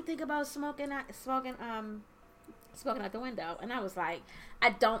 what you think about smoking out the window? And I was like, I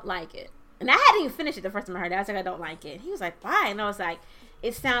don't like it. And I hadn't even finished it the first time I heard it. I was like, I don't like it. He was like, why? And I was like,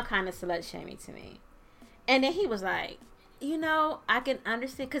 it sounds kind of slut shaming to me. And then he was like, I can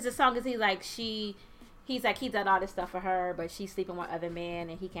understand, because the song is he's like he done all this stuff for her, but she's sleeping with other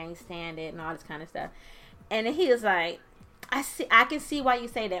men and he can't stand it and all this kind of stuff. And then he was like, I can see why you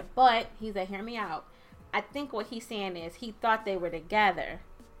say that, but he's like, hear me out. I think what he's saying is he thought they were together,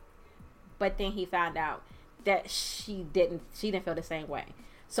 but then he found out that she didn't feel the same way.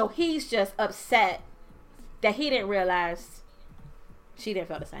 So he's just upset that he didn't realize she didn't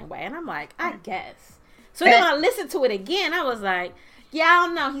feel the same way. And I'm like, I guess. So then when I listened to it again, I was like, yeah, I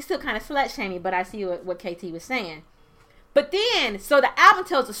don't know. He's still kind of slut shaming, but I see what KT was saying. But then, so the album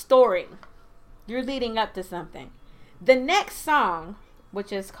tells a story. You're leading up to something. The next song,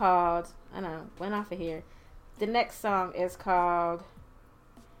 which is called, I don't know, went off of here. The next song is called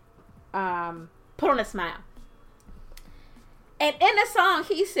Put on a Smile. And in the song,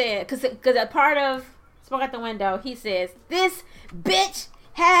 he said, because a part of Smoke Out the Window, he says, this bitch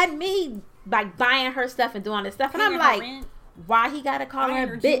had me like buying her stuff and doing this stuff. And I'm like, why he gotta call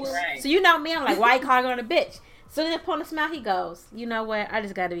her a bitch? Right. So you know me, I'm like, why he calling her a bitch? So then upon a smile, he goes, you know what? I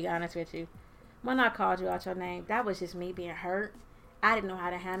just gotta be honest with you. When I called you out your name, that was just me being hurt. I didn't know how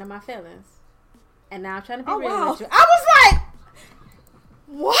to handle my feelings. And now I'm trying to be real with you. I was like,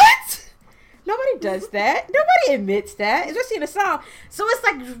 what? Nobody does that. Nobody admits that, especially in a song. So it's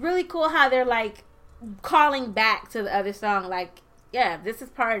like really cool how they're like calling back to the other song. Like, yeah, this is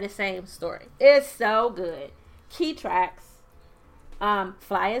part of the same story. It's so good. Key tracks.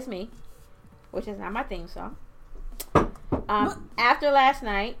 Fly As Me, which is not my theme song. After Last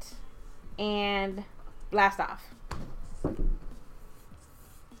Night and Blast Off.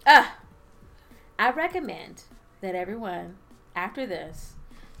 I recommend that everyone, after this,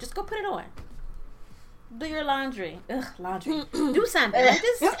 just go put it on. Do your laundry. Laundry. Do something. Like,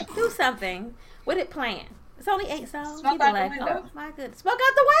 just do something with it playing. It's only 8 songs. Smoke out the window. Oh my goodness. Smoke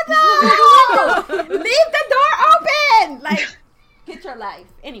out the window! Leave the door open! Like, get your life.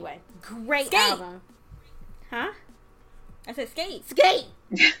 Anyway, great album. Huh? I said skate. Skate!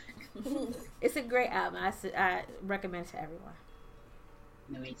 It's a great album. I recommend to everyone.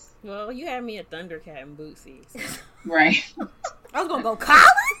 Nice. Well, you had me at Thundercat and Bootsy. So. Right. I was gonna go Collins.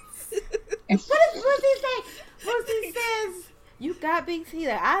 What does he say? Bootsy says, you got big teeth.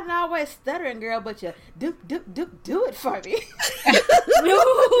 Like, I'm always stuttering, girl, but you do it for me.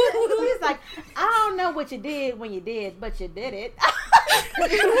 He's like, I don't know what you did when you did, but you did it.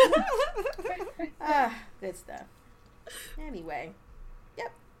 Good stuff. Anyway,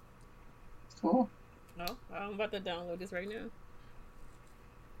 yep. Cool. Oh, I'm about to download this right now.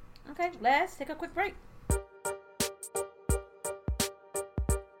 Okay, let's take a quick break.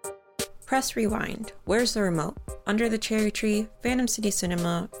 Press Rewind, Where's the Remote? Under the Cherry Tree, Phantom City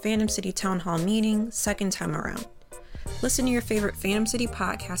Cinema, Phantom City Town Hall Meeting, second time around. Listen to your favorite Phantom City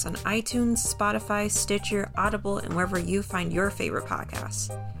podcasts on iTunes, Spotify, Stitcher, Audible, and wherever you find your favorite podcasts.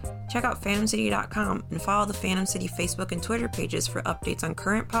 Check out phantomcity.com and follow the Phantom City Facebook and Twitter pages for updates on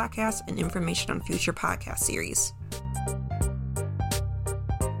current podcasts and information on future podcast series.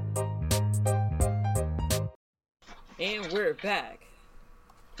 And we're back.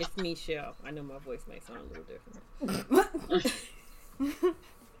 It's me, Shell. I know my voice might sound a little different.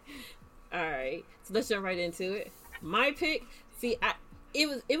 Alright, so let's jump right into it. My pick,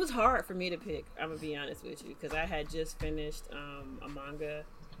 it was hard for me to pick, I'm gonna be honest with you, because I had just finished a manga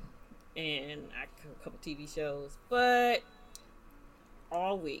and a couple TV shows, but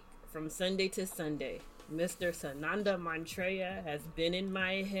all week, from Sunday to Sunday, Mr. Sananda Maitreya has been in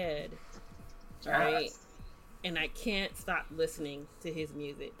my head, right? Yes. And I can't stop listening to his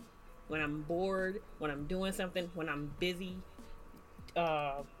music. When I'm bored, when I'm doing something, when I'm busy.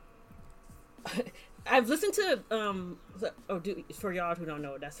 I've listened to, for y'all who don't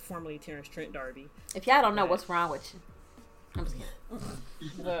know, that's formerly Terrence Trent D'Arby. If y'all don't know, what's wrong with you? I'm just kidding.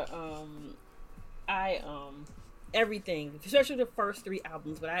 But, everything, especially the first 3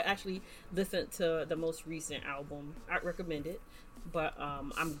 albums, but I actually listened to the most recent album. I recommend it. But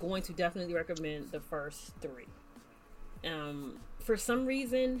I'm going to definitely recommend the first 3. For some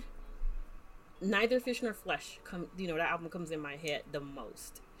reason, Neither Fish Nor Flesh, that album comes in my head the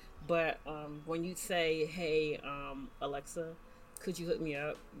most. But when you say, hey, Alexa, could you hook me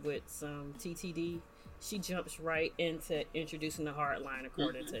up with some TTD? she jumps right into introducing the hard line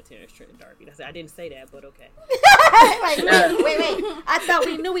according to Terrence Trent D'Arby. I didn't say that, but okay. Like, wait. I thought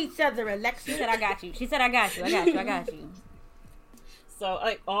we knew each other. Alexa said, I got you. She said, I got you. So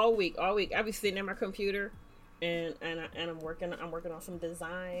like all week, I be sitting at my computer and I'm working on some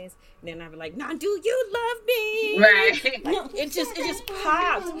designs, and then I be like, "Nah, do you love me?" Right. Like, it just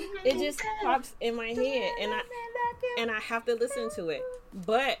pops in my head, and I have to listen to it.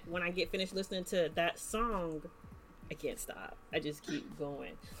 But when I get finished listening to that song, I can't stop. I just keep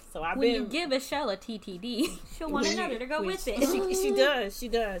going. So when you give Michelle a TTD, she'll want another to go with it. She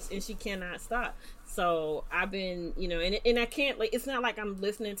does, and she cannot stop. So I've been, and I can't, like, it's not like I'm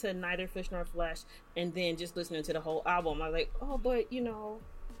listening to Neither Fish Nor Flesh and then just listening to the whole album. I'm like, oh, but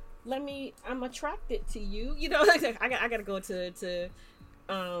I'm attracted to you. Like, I gotta go to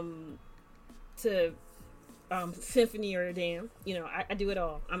Symphony or Damn. I do it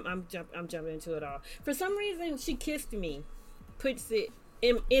all. I'm jumping into it all. For some reason, She Kissed Me puts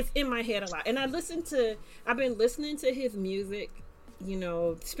it's in my head a lot. And I've been listening to his music,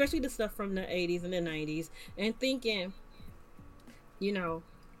 especially the stuff from the 80s and the 90s, and thinking,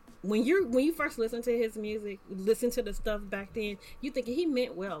 when you first listen to his music, listen to the stuff back then, you think he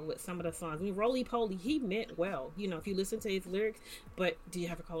meant well with some of the songs. I mean, Roly Poly, he meant well, if you listen to his lyrics. But do you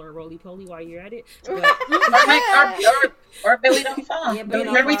have to call her Roly Poly while you're at it? But, or Billy Don't Fall. Yeah, Billy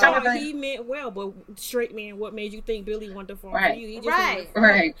Don't Fall. He meant well, but straight man, what made you think Billy wanted to fall for you? He just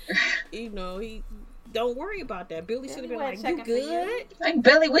right. He don't worry about that. Billy should have been like, "You good?" Like,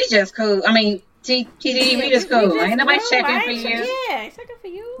 Billy, we just cool. I mean, TDD, we just cool. Ain't nobody checking for you. Yeah, checking for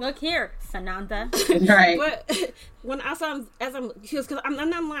you. Look here, Sananda. Right. But when because I'm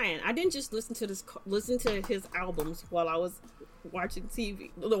not lying. I didn't just listen to his albums while I was watching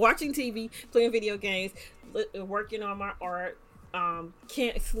TV, playing video games, working on my art.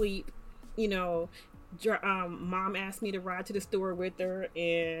 Can't sleep. Mom asked me to ride to the store with her,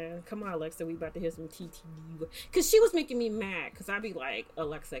 and come on, Alexa, we about to hear some TTD, because she was making me mad, because I'd be like,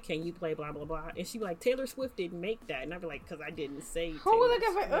 Alexa, can you play blah blah blah, and she'd be like, Taylor Swift didn't make that, and I'd be like, because I didn't say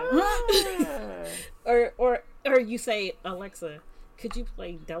or you say, Alexa, could you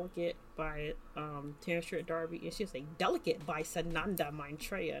play Delicate by Terrence Trent D'Arby, and she'll say Delicate by Sananda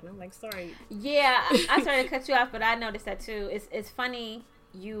Maitreya, and I'm like, sorry. Yeah, I started to cut you off, but I noticed that too. It's funny.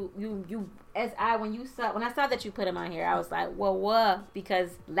 When I saw that you put him on here, I was like, well, what?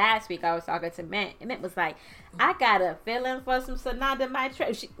 Because last week I was talking to Mint, and Mint was like, I got a feeling for some Sananda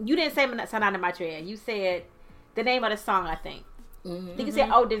Maitreya. You didn't say Sananda Maitreya. You said the name of the song, I think. Mm-hmm. I think you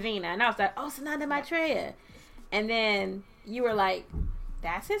said Oh Divina, and I was like, oh, Sananda Maitreya. And then you were like,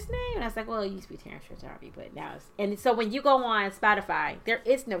 that's his name? And I was like, well, it used to be Terrence Trent D'Arby, but now it's... And so when you go on Spotify, there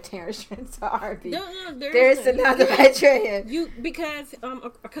is no Terrence Trent D'Arby. No, there is Sananda Maitreya. Because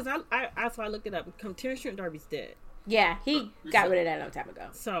I looked it up. Terrence Trent D'Arby's dead. Yeah, he got rid of that a long time ago.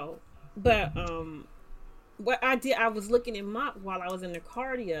 So, but what I did, I was looking at while I was in the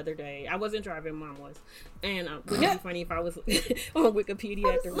car the other day. I wasn't driving, Mom was, and it would be funny if I was on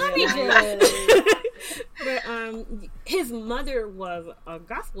Wikipedia at the red light. But his mother was a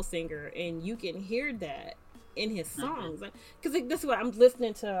gospel singer, and you can hear that in his songs, because this is what I'm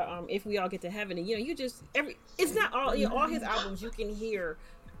listening to. If We All Get to Heaven, and it's not all his albums. You can hear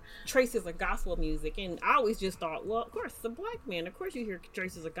traces of gospel music, and I always just thought, well, of course, it's a black man. Of course, you hear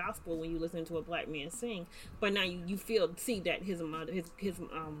traces of gospel when you listen to a black man sing. But now you see that his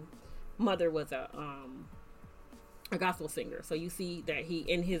mother was a gospel singer. So you see that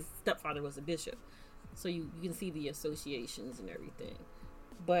his stepfather was a bishop. So you can see the associations and everything.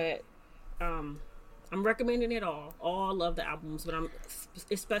 But I'm recommending it all. All love the albums, but I'm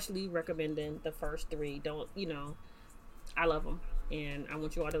especially recommending the first three. I love them. And I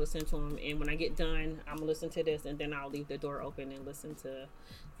want you all to listen to them. And when I get done, I'm gonna listen to this, and then I'll leave the door open and listen to.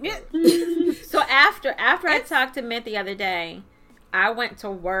 Yeah. So after I talked to Mint the other day, I went to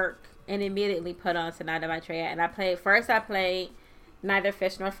work and immediately put on Sananda Maitreya, and I played Neither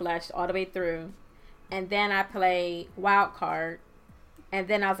Fish Nor Flesh all the way through, and then I played Wild Card, and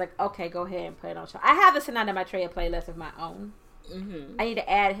then I was like, okay, go ahead and put it on show. I have a Sananda Maitreya playlist of my own. Mm-hmm. I need to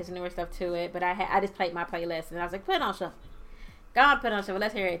add his newer stuff to it, but I just played my playlist, and I was like, put it on show. Go on, put on show.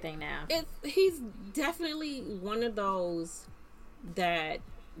 Let's hear everything now. He's definitely one of those that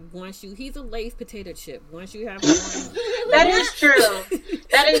he's a Lay's potato chip. Once you have one. That is true.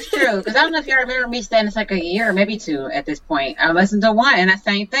 Because I don't know if you remember me saying it's like a year, maybe two at this point. I listened to one and that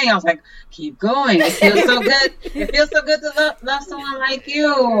same thing. I was like, keep going. It feels so good. It feels so good to love someone like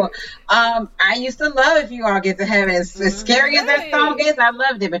you. I used to love If You All Get to Heaven. As scary as that song is, I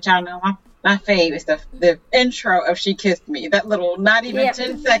loved it. But y'all know my fave is the intro of She Kissed Me. That little, not even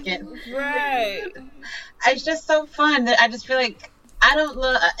 10 seconds. Right. It's just so fun that I just feel like I don't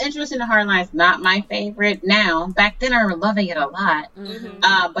love Interest in the Hardline is not my favorite now. Back then, I remember loving it a lot.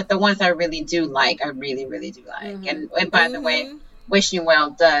 But the ones I really do like, I really, really do like. And by the way, Wishing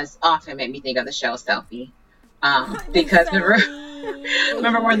Well does often make me think of the show Selfie. Because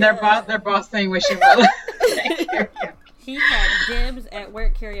remember when their boss sang Wishing Well? He had dibs at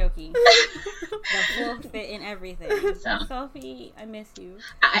work karaoke. The full fit and everything. So, Sophie, I miss you.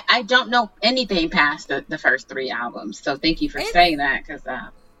 I don't know anything past the first 3 albums, so thank you for saying that, because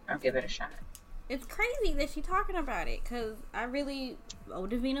I'll give it a shot. It's crazy that she's talking about it, because I really,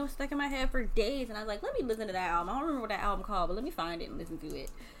 Divina was stuck in my head for days, and I was like, let me listen to that album. I don't remember what that album called, but let me find it and listen to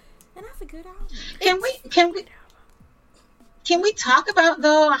it. And that's a good album. Can we talk about,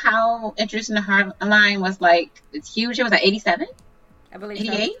 though, how Interest in the Hardline was like, it's huge. It was like 87? I believe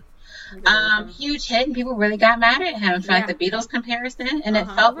 88? Huge hit, and people really got mad at him for like the Beatles comparison, and it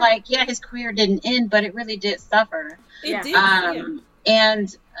felt like, his career didn't end, but it really did suffer. It did.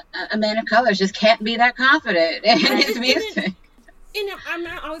 And a man of color just can't be that confident in his music. And I'm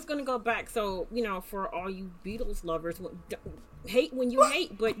not always going to go back. So, for all you Beatles lovers, hate when you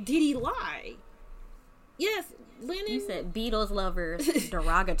hate, but did he lie? Yes, Lennon. You said Beatles lovers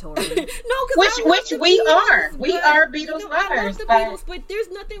derogatory. No, which we are. We are Beatles lovers. I love the Beatles, but there's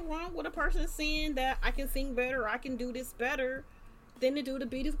nothing wrong with a person saying that I can sing better, or I can do this better than to do the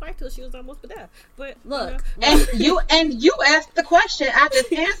Beatles' wife till she was almost death. But look, and you asked the question. I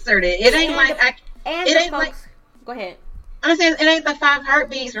just answered it. It ain't like Go ahead. I'm saying it ain't the 5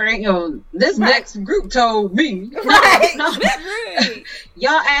 heartbeats where this next group told me. Right. No.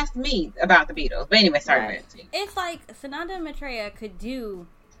 Y'all asked me about the Beatles. But anyway, sorry. Right. It's like Sananda Maitreya could do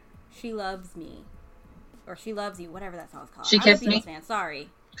 "She Loves Me" or "She Loves You," whatever that song's called. She Kissed Me. Fan,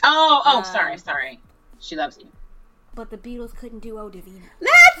 sorry. Sorry. She Loves You. But the Beatles couldn't do "Oh Divina."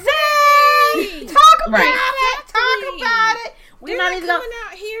 Let's see. Talk about it. We're not even coming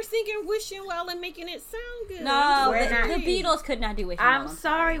out here singing "Wishing Well" and making it sound good. No, the Beatles could not do "Wishing Well." I'm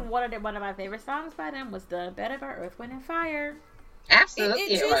sorry. One of my favorite songs by them was "The Better" by Earth, Wind and Fire. Absolutely,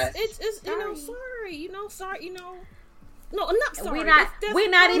 it's sorry. No, I'm not sorry. We're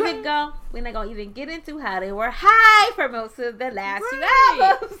not gonna even get into how they were high for most of the last few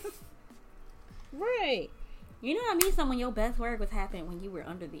albums. Right. You know what I mean? Someone your best work was happening when you were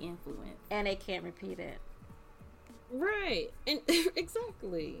under the influence, and they can't repeat it. Right. And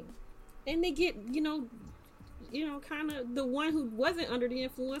exactly. And they get, kind of the one who wasn't under the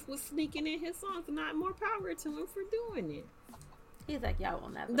influence was sneaking in his songs, and not more power to him for doing it. He's like, y'all will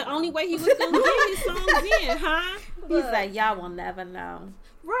never The know. only way he was going to get his songs in, huh? He's like, y'all will never know.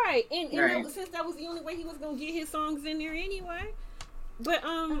 Right. And since that was the only way he was going to get his songs in there anyway. But,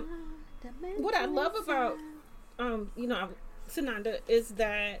 what I love about, Sananda is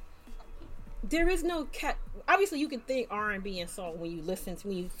that there is no obviously you can think R&B and soul when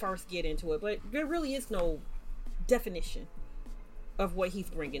you first get into it, but there really is no definition of what he's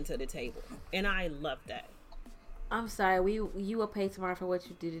bringing to the table, and I love that. I'm sorry, you will pay tomorrow for what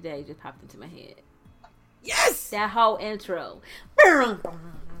you do today. Just popped into my head. Yes, that whole intro. Oh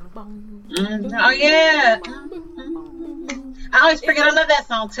yeah. I always forget I love that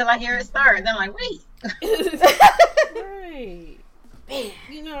song till I hear it start, and then I'm like, wait. Right.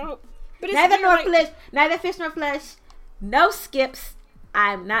 But it's neither fish nor flesh. No skips.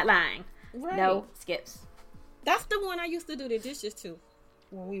 I'm not lying. Right. No skips. That's the one I used to do the dishes to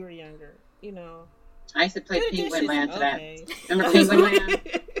when we were younger. I used to play Penguin Land to that. Okay. Remember Penguin Land?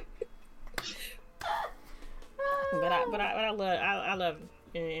 But I love him,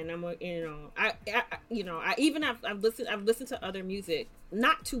 and I'm I've listened to other music,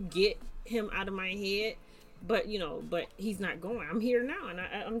 not to get him out of my head, but he's not going. I'm here now, and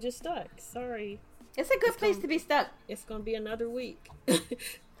I'm just stuck. Sorry. It's a good place to be stuck. It's gonna be another week. This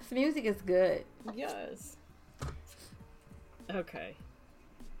music is good. Yes. Okay.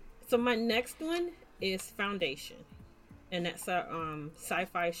 So my next one is Foundation, and that's a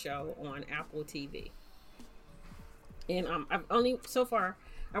sci-fi show on Apple TV. And I've only so far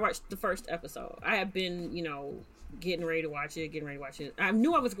I watched the first episode. I have been getting ready to watch it. I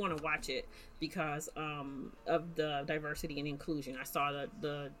knew I was going to watch it because of the diversity and inclusion. I saw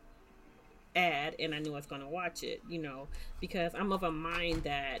the ad and I knew I was going to watch it. Because I'm of a mind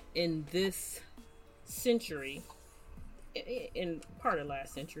that in this century, in part of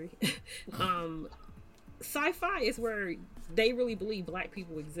last century, sci-fi is where they really believe black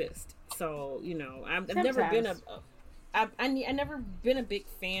people exist. So I've never been I never been a big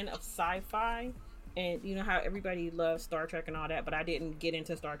fan of sci-fi, And you know how everybody loves Star Trek and all that, but I didn't get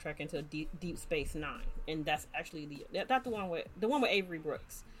into Star Trek until Deep Space Nine, and that's actually that's the one with Avery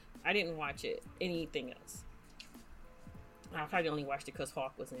Brooks. I didn't watch it. Anything else? I probably only watched it because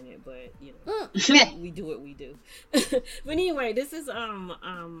Hawk was in it, but you know, we do what we do. But anyway, this is a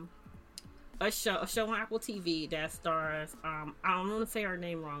show on Apple TV that stars I don't want to say her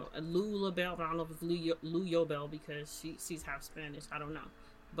name wrong, Lou LaBelle, but I don't know if it's Lou Yobel because she's half Spanish. I don't know,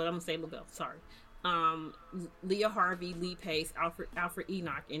 but I'm gonna say LaBelle. Sorry. Leah Harvey, Lee Pace, Alfred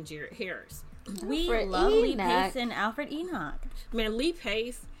Enoch, and Jared Harris. We love Lee Pace and Alfred Enoch. Man, Lee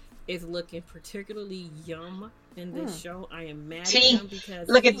Pace is looking particularly yum in this show. I am mad at him because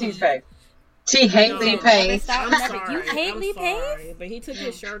look at T's face. T hates Lee Pace. I'm sorry. You hate Lee Pace? But he took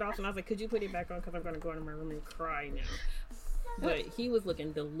his shirt off, and I was like, "Could you put it back on? Because I'm going to go into my room and cry now." But he was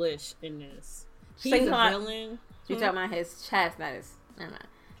looking delish in this. He's a villain. You talking about his chest? That is.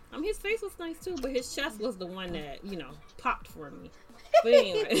 His face was nice too, but his chest was the one that popped for me. But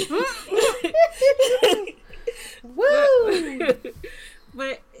anyway, woo!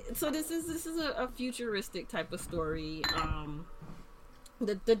 But so this is a futuristic type of story. I'll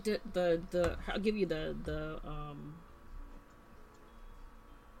give you the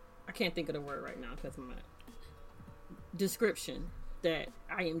I can't think of the word right now because my description that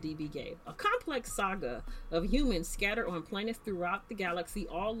IMDb gave. A complex saga of humans scattered on planets throughout the galaxy,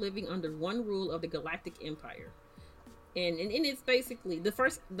 all living under one rule of the Galactic Empire. And it's basically the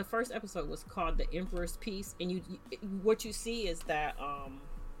first episode was called The Emperor's Peace, and what you see is that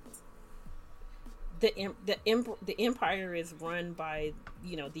the empire is run by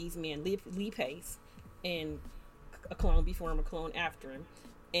these men, Lee Pace, and a clone before him, a clone after him,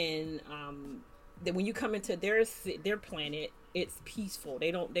 and that when you come into their planet, it's peaceful. They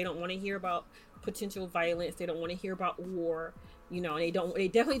don't want to hear about potential violence. They don't want to hear about war. And they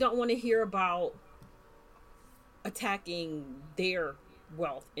definitely don't want to hear about attacking their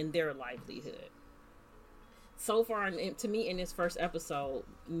wealth and their livelihood. So far, to me, in this first episode,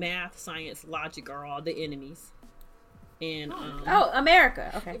 math, science, logic are all the enemies. And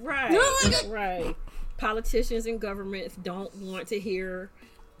America. Okay. Right. Right. Politicians and governments don't want to hear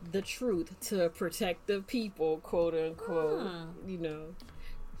the truth to protect the people, quote unquote.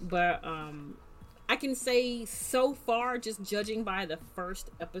 But I can say so far, just judging by the first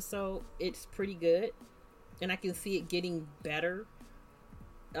episode, it's pretty good, and I can see it getting better.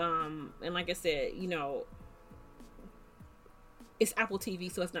 And like I said, it's Apple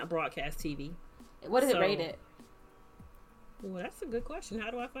TV, so it's not broadcast TV. What is it rated? Well, that's a good question.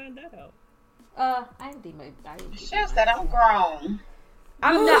 How do I find that out? IMDb. Shows that I'm grown.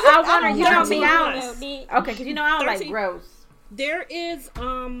 I'm not. I wonder. You know me. Okay, because I don't 13. like gross. There is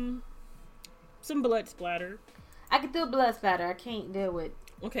some blood splatter. I can do blood splatter. I can't deal with.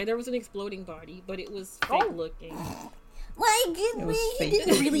 Okay, there was an exploding body, but it was fake looking. Like he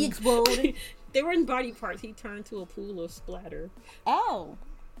didn't really explode. They were in body parts. He turned to a pool of splatter. Oh,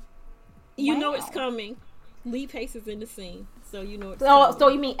 you know it's coming. Lee Pace is in the scene, so you know it's coming. So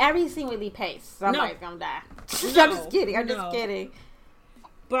you mean every scene with Lee Pace? Somebody's gonna die. I'm just kidding. I'm just kidding.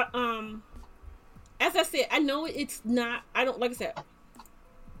 But as I said, I know it's not. I don't like I said.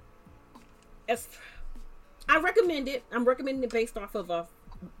 I recommend it. I'm recommending it based off of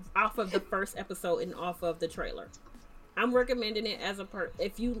the first episode and off of the trailer. I'm recommending it as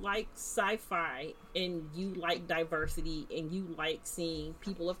if you like sci-fi and you like diversity and you like seeing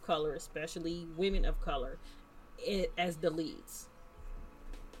people of color, especially women of color, as the leads.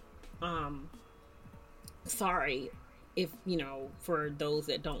 Sorry if for those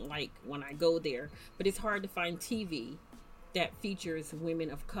that don't like when I go there, but it's hard to find TV that features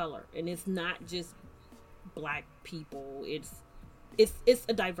women of color, and it's not just black people. It's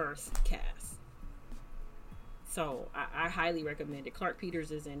a diverse cast. So I highly recommend it. Clark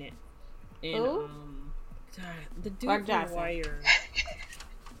Peters is in it, and the dude from The Wire,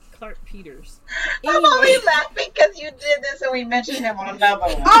 Clark Peters. I'm only laughing because you did this and we mentioned him on another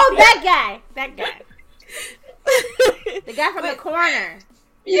one. Oh, that guy. The guy from the corner.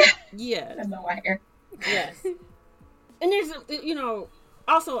 Yeah. From The Wire. Yes. And there's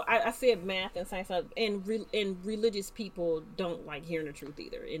also I said math and science and religious people don't like hearing the truth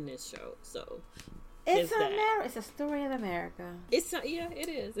either in this show. So it's America. It's a story of America. It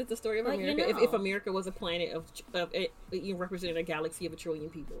is. It's a story of America. If America was a planet of representing a galaxy of 1 trillion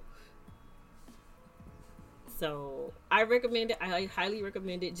people. So I recommend it. I highly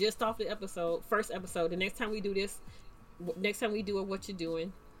recommend it. Just off the first episode. The next time we do this, what you're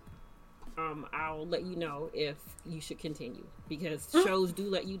doing, I'll let you know if you should continue, because shows do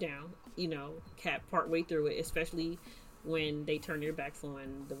let you down. Part way through it, especially when they turn their backs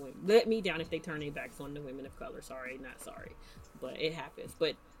on the women. Let me down if they turn their backs on the women of color. Sorry, not sorry, but it happens.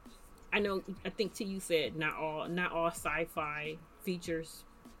 But I think T, you said not all sci-fi features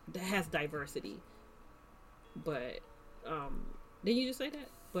that has diversity. But didn't you just say that?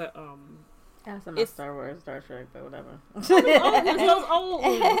 But that's about Star Wars, Star Trek, but whatever. Those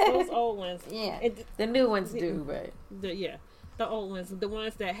old ones. Yeah, the new ones do, but the old ones, the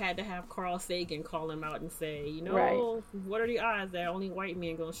ones that had to have Carl Sagan call them out and say, what are the odds that only white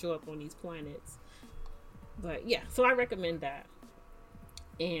men gonna show up on these planets? But yeah, so I recommend that.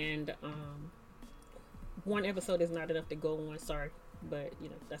 And one episode is not enough to go on. Sorry, but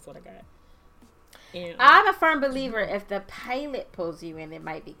that's what I got. And, I'm a firm believer if the pilot pulls you in, it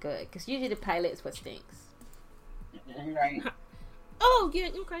might be good. Because usually the pilot is what stinks. Right. Oh, yeah,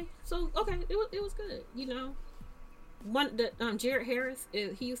 okay. So, it was good, Jared Harris,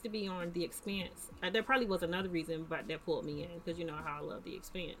 he used to be on The Expanse. There probably was another reason but that pulled me in. Because you know how I love The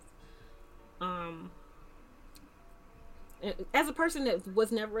Expanse. As a person that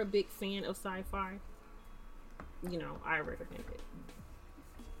was never a big fan of sci-fi, I recommend it.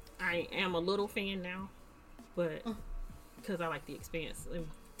 I am a little fan now, but because I like The Expanse and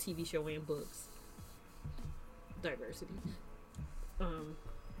TV show and books. Diversity.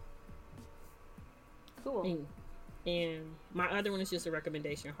 Cool. And my other one is just a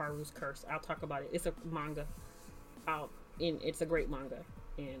recommendation, Haru's Curse. I'll talk about it. It's a manga. It's a great manga.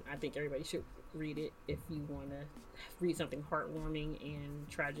 And I think everybody should read it if you want to read something heartwarming and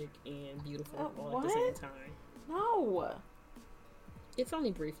tragic and beautiful all at the same time. No. It's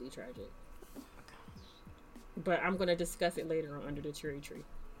only briefly tragic. But I'm going to discuss it later on Under the Cherry Tree.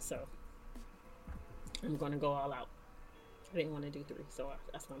 So, I'm going to go all out. I didn't want to do 3, so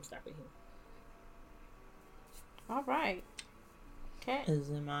that's why I'm stopping here. All right. Okay. Is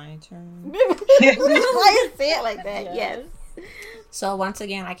it my turn? Why you say it like that? Yes. So, once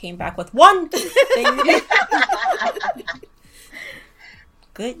again, I came back with one thing.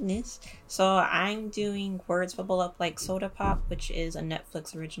 Goodness. So I'm doing Words Bubble Up Like Soda Pop, which is a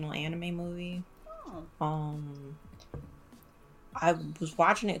Netflix original anime movie. I was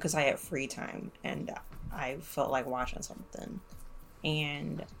watching it because I had free time and I felt like watching something.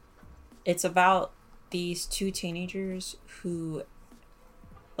 And it's about these 2 teenagers who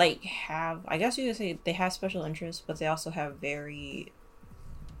have, I guess you could say they have special interests, but they also have very,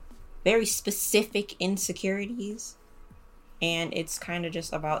 very specific insecurities. And it's kind of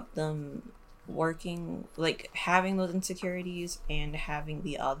just about them working, having those insecurities and having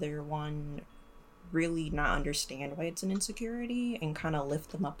the other one really not understand why it's an insecurity and kind of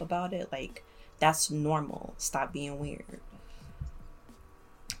lift them up about it. That's normal. Stop being weird.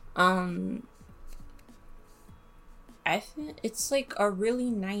 I think it's a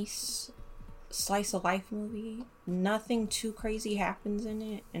really nice slice of life movie. Nothing too crazy happens in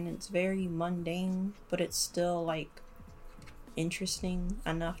it, and it's very mundane, but it's still interesting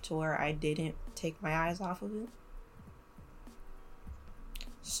enough to where I didn't take my eyes off of it.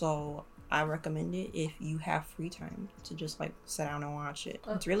 So I recommend it if you have free time to just sit down and watch it.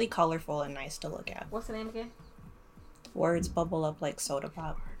 It's really colorful and nice to look at. What's the name again? Words Bubble Up Like Soda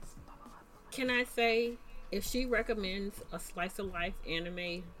Pop. Can I say, if she recommends a slice of life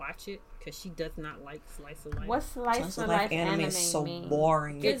anime, watch it, because she does not like slice of life. What slice of life anime is so mean?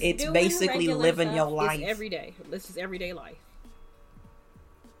 Boring. It's basically living stuff. your life. It's every day. It's just everyday life.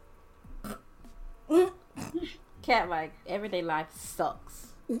 Cat, everyday life sucks.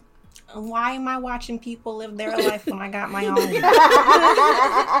 Why am I watching people live their life when I got my own?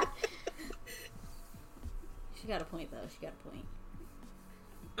 She got a point, though. She got a point.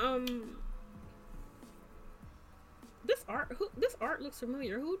 This art looks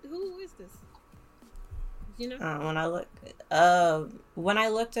familiar. Who is this? When I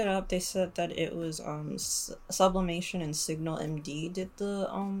looked it up, they said that it was Sublimation and Signal MD did the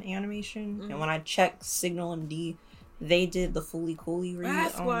animation, and when I checked Signal MD, they did the Fooly Cooly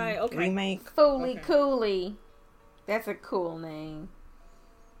remake. Fooly Cooly, that's a cool name.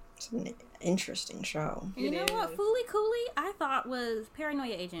 It's an interesting show. You know what? Fooly Cooly, I thought was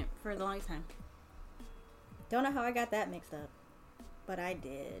Paranoia Agent for the longest time. Don't know how I got that mixed up, but I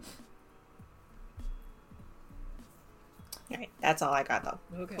did. Alright, that's all I got though.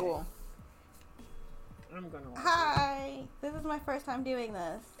 Okay. Cool. I'm gonna watch Hi. This is my first time doing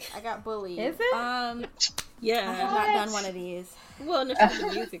this. I got bullied. Is it? I yeah. have not done one of these. Well, no, she's the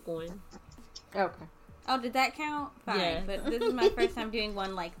music one. Okay. Oh, did that count? Fine. Yeah. But this is my first time doing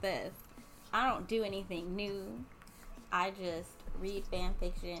one like this. I don't do anything new. I just read fan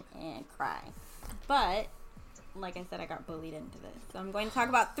fiction and cry. But, like I said, I got bullied into this. So I'm going to talk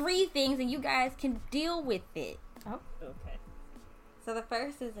about 3 things and you guys can deal with it. Oh. Okay. So the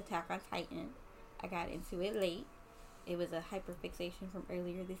first is Attack on Titan. I got into it late. It was a hyperfixation from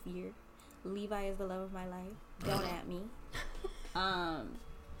earlier this year. Levi is the love of my life. Don't at me. I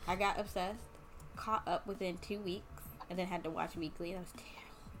got obsessed, caught up within 2 weeks, and then had to watch weekly. That was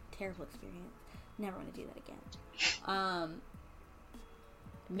terrible experience. Never want to do that again.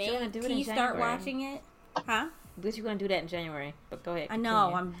 Made T start watching it, huh? But you're gonna do that in January. But go ahead. I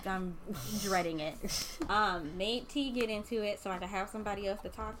know. I'm dreading it. Made T get into it so I could have somebody else to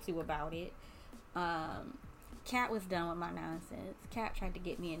talk to about it. Kat was done with my nonsense. Kat tried to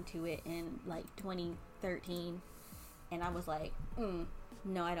get me into it in like 2013, and I was like,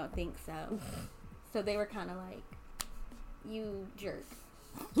 no, I don't think so. So they were kind of like, you jerk.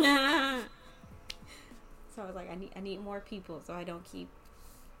 So I was like, I need more people so I don't keep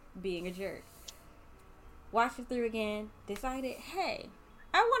being a jerk. Watched it through again. Decided, hey,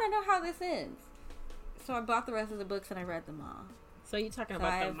 I want to know how this ends. So I bought the rest of the books and I read them all. So you're talking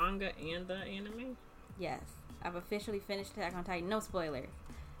about the manga and the anime? Yes. I've officially finished Attack on Titan. No spoilers.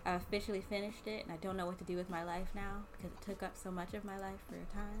 I've officially finished it, and I don't know what to do with my life now because it took up so much of my life for a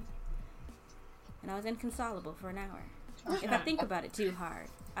time. And I was inconsolable for an hour. If I think about it too hard,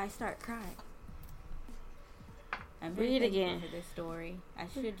 I start crying. I'm very read it again for this story. I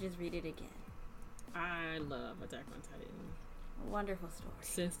should just read it again. I love Attack on Titan. A wonderful story.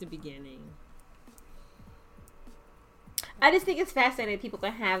 Since the beginning. I just think it's fascinating that people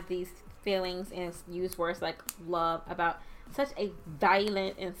can have these feelings and use words like love about such a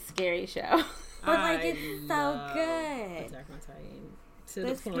violent and scary show. But like it's so good. Attack on Titan. To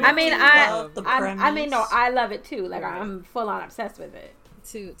the point. I mean, I I love it too. Like I'm full on obsessed with it.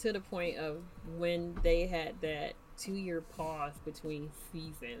 To the point of when they had that 2-year pause between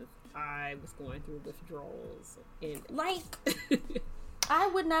seasons, I was going through withdrawals. And like, I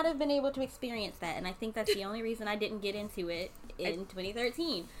would not have been able to experience that, and I think that's the only reason I didn't get into it in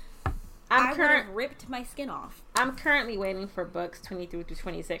 2013. I would have ripped my skin off. I'm currently waiting for books 23 to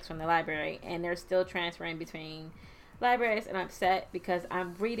 26 from the library, and they're still transferring between libraries, and I'm upset because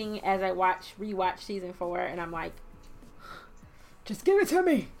I'm reading as I rewatch season 4, and I'm like, just give it to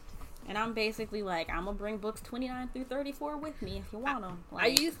me. And I'm basically like, I'm gonna bring books 29 through 34 with me if you want them. Like, I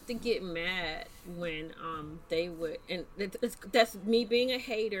used to get mad when they would, and that's me being a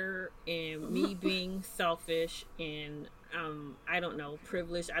hater and me being selfish and I don't know,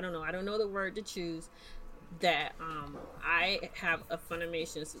 privileged. I don't know the word to choose. That I have a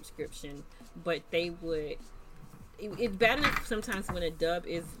Funimation subscription, but they would. It's bad enough sometimes when a dub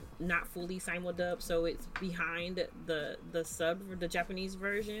is not fully simul-dub, so it's behind the sub for the Japanese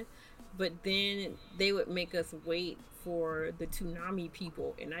version. But then they would make us wait for the Toonami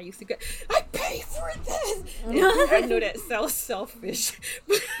people, and I used to go, I pay for this. I know that sounds selfish.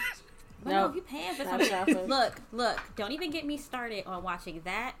 But no, if you're paying for something, look, don't even get me started on watching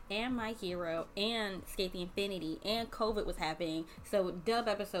that and My Hero and Skate the Infinity, and COVID was happening, so dub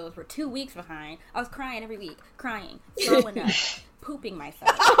episodes were 2 weeks behind. I was crying every week, throwing up, pooping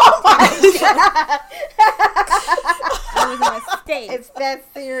myself. Oh my God. It was a mistake. It's that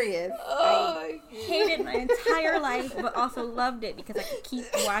serious. I hated my entire life, but also loved it because I could keep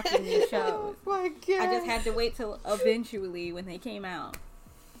watching these shows. Oh my God. I just had to wait till eventually when they came out.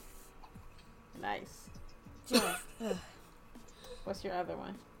 Nice. Just, What's your other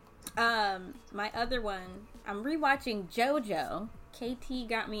one? my other one, I'm rewatching JoJo. KT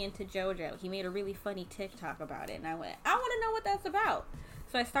got me into JoJo. He made a really funny TikTok about it, and I went, I want to know what that's about.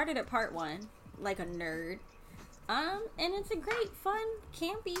 So I started at part 1, like a nerd. And it's a great, fun,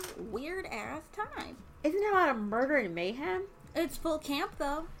 campy, weird ass time. Isn't there a lot of murder and mayhem? It's full camp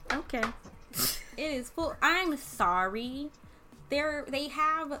though. Okay. It is full. I'm sorry. They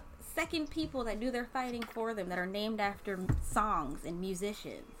have second people that do their fighting for them that are named after songs and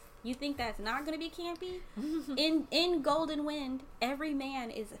musicians. You think that's not going to be campy? In Golden Wind, every man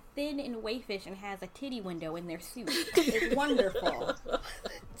is thin and waifish and has a titty window in their suit. It's wonderful.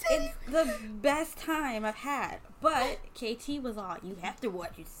 It's the best time I've had. But KT was all, you have to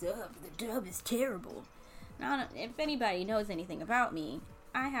watch your sub. The dub is terrible. Now, if anybody knows anything about me,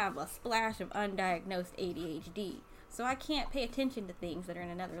 I have a splash of undiagnosed ADHD. So I can't pay attention to things that are in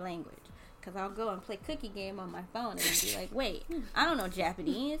another language. Because I'll go and play cookie game on my phone and be like, wait, I don't know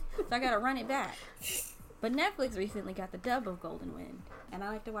Japanese, so I gotta run it back. But Netflix recently got the dub of Golden Wind, and I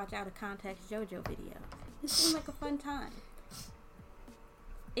like to watch out of context JoJo videos. It seemed like a fun time.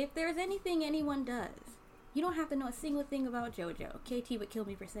 If there's anything anyone does, you don't have to know a single thing about JoJo. KT would kill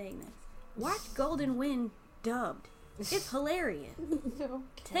me for saying this. Watch Golden Wind dubbed. It's hilarious.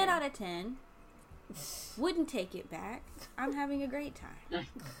 10 out of 10. Wouldn't take it back. I'm having a great time.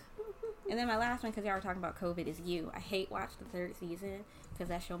 And then my last one, because y'all were talking about COVID, is You. I hate watch the third season because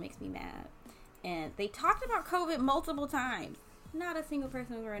that show makes me mad. And they talked about COVID multiple times. Not a single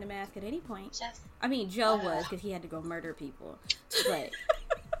person was wearing a mask at any point. I mean, Joe was because he had to go murder people. But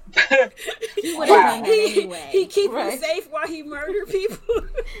he would have done that anyway. He keeps you safe while he murder people.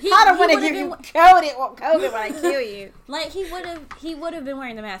 I don't want to give you COVID when I kill you. Like he would have been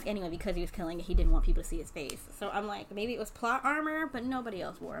wearing the mask anyway because he was killing it. He didn't want people to see his face. So I'm like, maybe it was plot armor, but nobody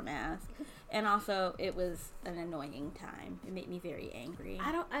else wore a mask. And also, it was an annoying time. It made me very angry.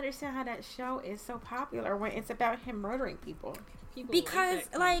 I don't understand how that show is so popular when it's about him murdering people. Because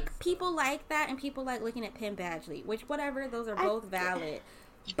people like that, and people like looking at Penn Badgley, which whatever, those are both valid.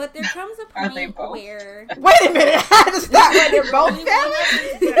 But there comes a point where wait a minute, how does that when they're both valid?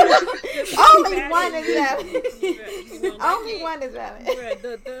 Only one is valid. Only one is valid.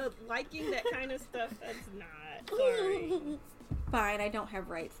 The liking that kind of stuff, that's not. Sorry. Fine, I don't have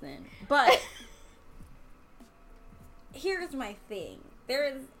rights then. But here's my thing.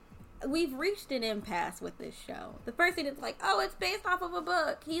 We've reached an impasse with this show. The first thing is like, oh, it's based off of a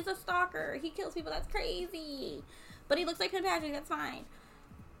book. He's a stalker. He kills people. That's crazy. But he looks like Penn Badgley. That's fine.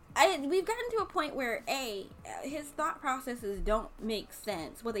 We've gotten to a point where, his thought processes don't make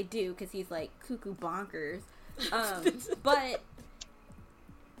sense. Well, they do, because he's, like, cuckoo bonkers. But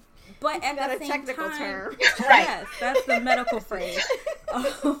at the same technical time, term. Right. Yes, that's the medical phrase.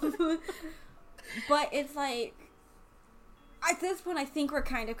 But it's like, at this point, I think we're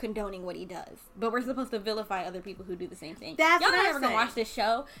kind of condoning what he does. But we're supposed to vilify other people who do the same thing. That's Y'all what are I'm never going to saying. watch this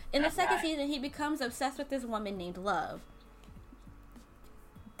show. In the second season, he becomes obsessed with this woman named Love.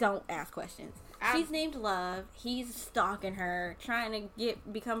 Don't ask questions. She's named Love. He's stalking her, trying to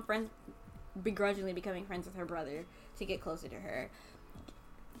become friends, begrudgingly becoming friends with her brother to get closer to her.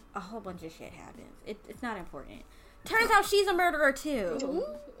 A whole bunch of shit happens. It's not important. Turns out she's a murderer too.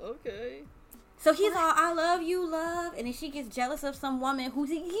 Oh, okay. So he's all, I love you, Love. And then she gets jealous of some woman who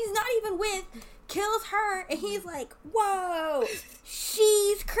he's not even with, kills her, and he's like, whoa,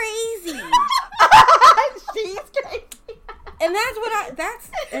 she's crazy. She's crazy. And that's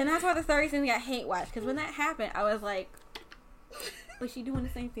why the third season got hate watched. Because when that happened, I was like, but she doing the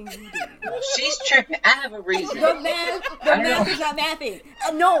same thing you do. She's tripping. I have a reason. The math is not mathing.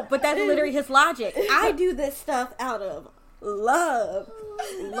 No, but that's literally his logic. I do this stuff out of love.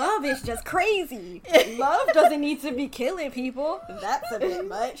 Love is just crazy. Love doesn't need to be killing people. That's a bit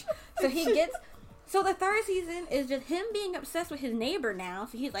much. So the third season is just him being obsessed with his neighbor now.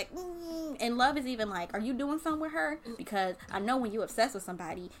 So he's like, and Love is even like, are you doing something with her? Because I know when you obsessed with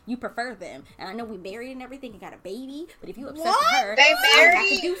somebody, you prefer them. And I know we married and everything and got a baby. But if you obsessed with her, They married? I have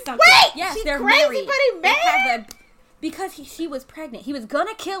to do something. Wait, yes, she's they're crazy, married. but he married? Because she was pregnant. He was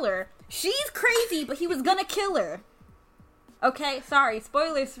gonna kill her. She's crazy, but he was gonna kill her. Okay, sorry,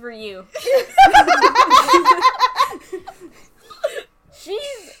 spoilers for you.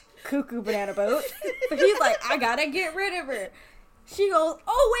 She's cuckoo banana boat. So he's like, I gotta get rid of her. She goes,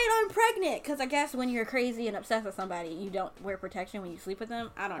 oh wait, I'm pregnant. Because I guess when you're crazy and obsessed with somebody, you don't wear protection when you sleep with them.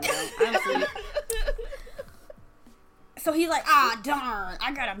 I don't know. I'm asleep. So he's like, darn,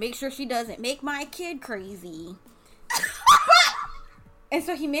 I gotta make sure she doesn't make my kid crazy. And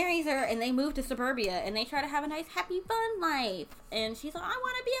so he marries her, and they move to suburbia, and they try to have a nice, happy, fun life. And she's like, I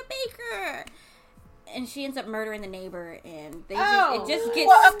want to be a baker. And she ends up murdering the neighbor, and it just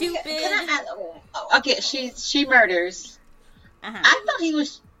gets stupid. Okay, she murders. Uh-huh. I thought he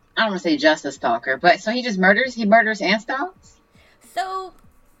was, I don't want to say just a stalker, but so he just murders? He murders and stalks? So,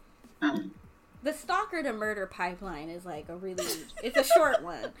 the stalker to murder pipeline is like it's a short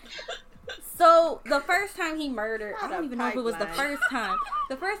one. So, the first time he murdered, I don't even know if it was the first time.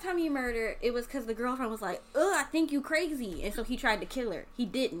 The first time he murdered, it was because the girlfriend was like, I think you crazy. And so he tried to kill her. He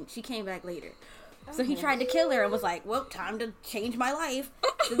didn't. She came back later. So he tried to kill her and was like, well, time to change my life.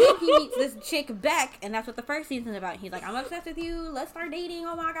 So then he meets this chick, Beck, and that's what the first season's about. He's like, I'm obsessed with you. Let's start dating.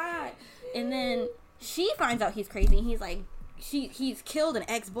 Oh, my God. And then she finds out he's crazy. And he's like, he's killed an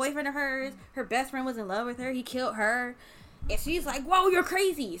ex-boyfriend of hers. Her best friend was in love with her. He killed her. And she's like, whoa, you're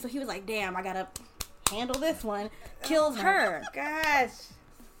crazy. So he was like, damn, I gotta handle this one. Kills her. Gosh.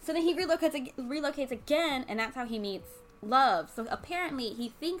 So then he relocates again, and that's how he meets Love. So apparently he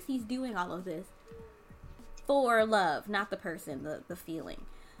thinks he's doing all of this for Love, not the person, the feeling.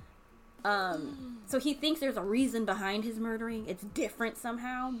 So he thinks there's a reason behind his murdering. It's different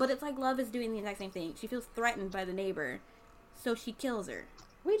somehow, but it's like Love is doing the exact same thing. She feels threatened by the neighbor, so she kills her.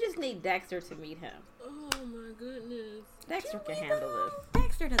 We just need Dexter to meet him. Oh my goodness. Dexter can handle this.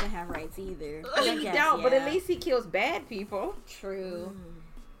 Dexter doesn't have rights either. He don't, but at least he kills bad people. True.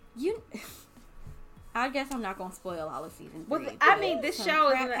 I guess I'm not gonna spoil all of season 3. Well, I mean, this Some show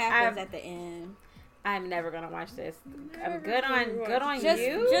is crap happens at the end. I'm never gonna watch this. I'm good on Just,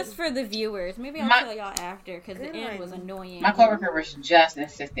 you. just for the viewers. Maybe I'll tell y'all after because the end was annoying. My coworker was just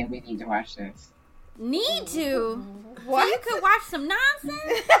insisting we need to watch this. Need to? What? So you could watch some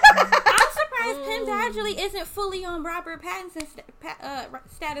nonsense? I'm surprised Penn Badgley isn't fully on Robert Pattinson's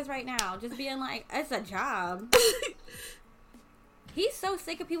status right now. Just being like, it's a job. He's so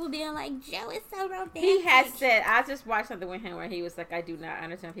sick of people being like, Joe is so romantic. He has said, I just watched something with him where he was like, I do not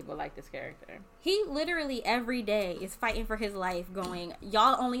understand people like this character. He literally every day is fighting for his life going,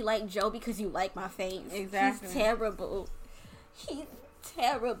 y'all only like Joe because you like my face. Exactly. He's terrible. He's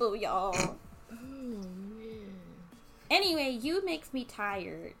terrible, y'all. Anyway, You makes me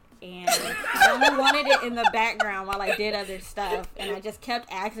tired. And I only wanted it in the background while I did other stuff. And I just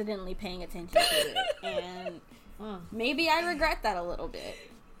kept accidentally paying attention to it. And maybe I regret that a little bit.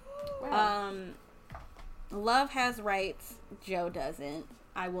 Wow. Love has rights. Joe doesn't.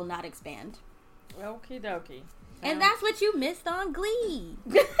 I will not expand. Okie dokie. And that's what you missed on Glee.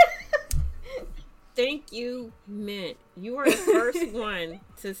 Thank you, Mint. You are the first one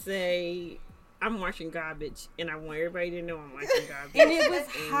to say I'm watching garbage, and I want everybody to know I'm watching garbage. And it was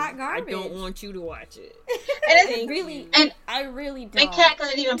hot garbage. I don't want you to watch it. And it's really, and I really don't. And Kat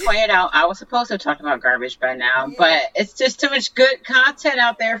couldn't even point it out. I was supposed to talk about garbage by now, but it's just too much good content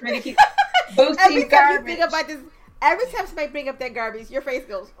out there for me to keep boosting Every time garbage. you think about this, every time somebody bring up that garbage, your face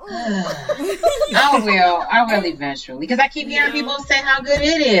goes, I will eventually. Because I keep hearing people say how good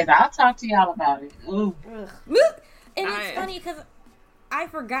it is. I'll talk to y'all about it. Ooh. And it's funny because I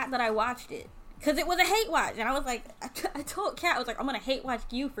forgot that I watched it. Because it was a hate watch. And I was like, I told Kat, I was like, I'm going to hate watch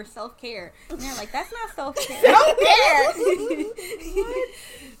you for self-care. And they're like, that's not self-care. Self-care!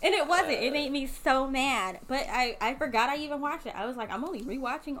 And it wasn't. It made me so mad. But I forgot I even watched it. I was like, I'm only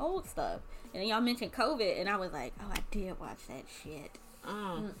rewatching old stuff. And then y'all mentioned COVID. And I was like, oh, I did watch that shit.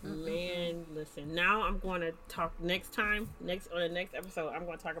 Oh, man, listen. Now I'm going to talk on the next episode, I'm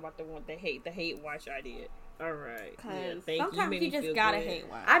going to talk about the hate watch I did. All right. Because sometimes you just gotta hate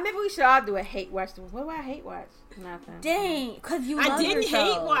watch. I maybe we should all do a hate watch. What do I hate watch? Nothing. Dang, because you love I didn't yourself.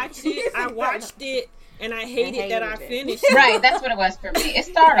 hate watch it. I watched it, and I hated that I finished it. Right, that's what it was for me. It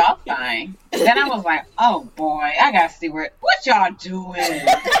started off fine. Then I was like, oh boy, I gotta see what y'all doing.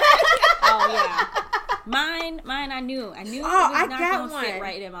 Oh yeah. Mine, I knew it was not going to sit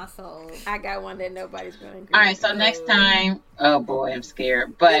right in my soul. I got one that nobody's going to agree. All right, so next time, oh boy, I'm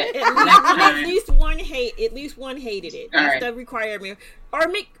scared. But next time, at least one hated it. That's the requirement. Or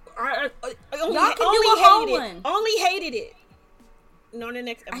make y'all can do a whole one. Only hated it. No, the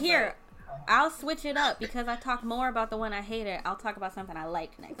next episode. Here, I'll switch it up because I talk more about the one I hated. I'll talk about something I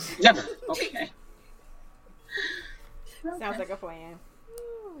liked next. Okay. Sounds like a plan.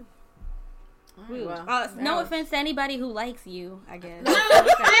 No offense to anybody who likes you, I guess. No, they're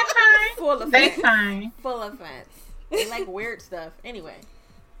fine. Full offense. They're fine. Full offense. They like weird stuff. Anyway,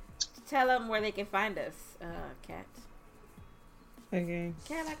 tell them where they can find us, Kat. Okay.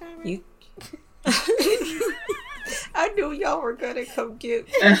 Kat, I can't You. I knew y'all were gonna come get.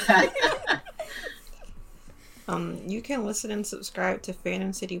 You can listen and subscribe to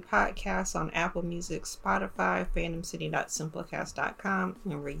Phantom City Podcasts on Apple Music, Spotify, phantomcity.simplecast.com,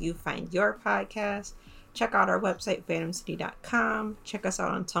 and where you find your podcast. Check out our website, phantomcity.com. Check us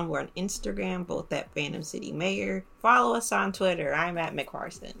out on Tumblr and Instagram, both at Phantom City Mayor. Follow us on Twitter. I'm at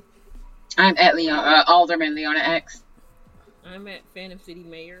McCarson. I'm at Alderman Leona X. I'm at Phantom City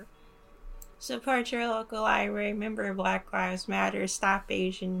Mayor. Support your local library. Remember Black Lives Matter. Stop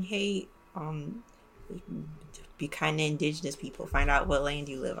Asian hate. Be kind to indigenous people. Find out what land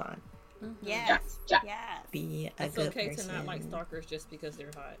you live on. Yes. Be a it's good okay person. to not like stalkers just because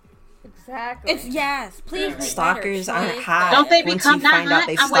they're hot. Exactly. Please. make Stalkers better aren't choice. hot. Don't they once become you not find hot? out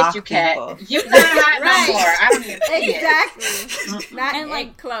they I'm stalk with you, Kat. people. You're not hot no Right. more. I don't even see it. Exactly. Not And,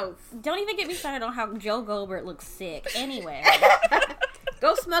 like, close. Don't even get me started on how Joe Goldberg looks sick. Anyway.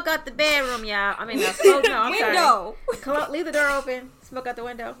 Go smoke out the bedroom, y'all. I mean, I'm Window. sorry. Leave the door open. Smoke out the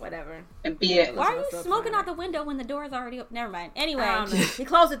window. Whatever. And be it. Why are you smoking out the window when the door is already open? Never mind. Anyway. I don't know. He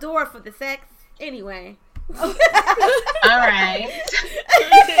closed the door for the sex. Anyway. All right.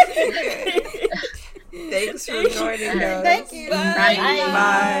 Thanks for joining us. Thank you. Bye.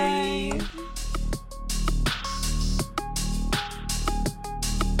 Bye.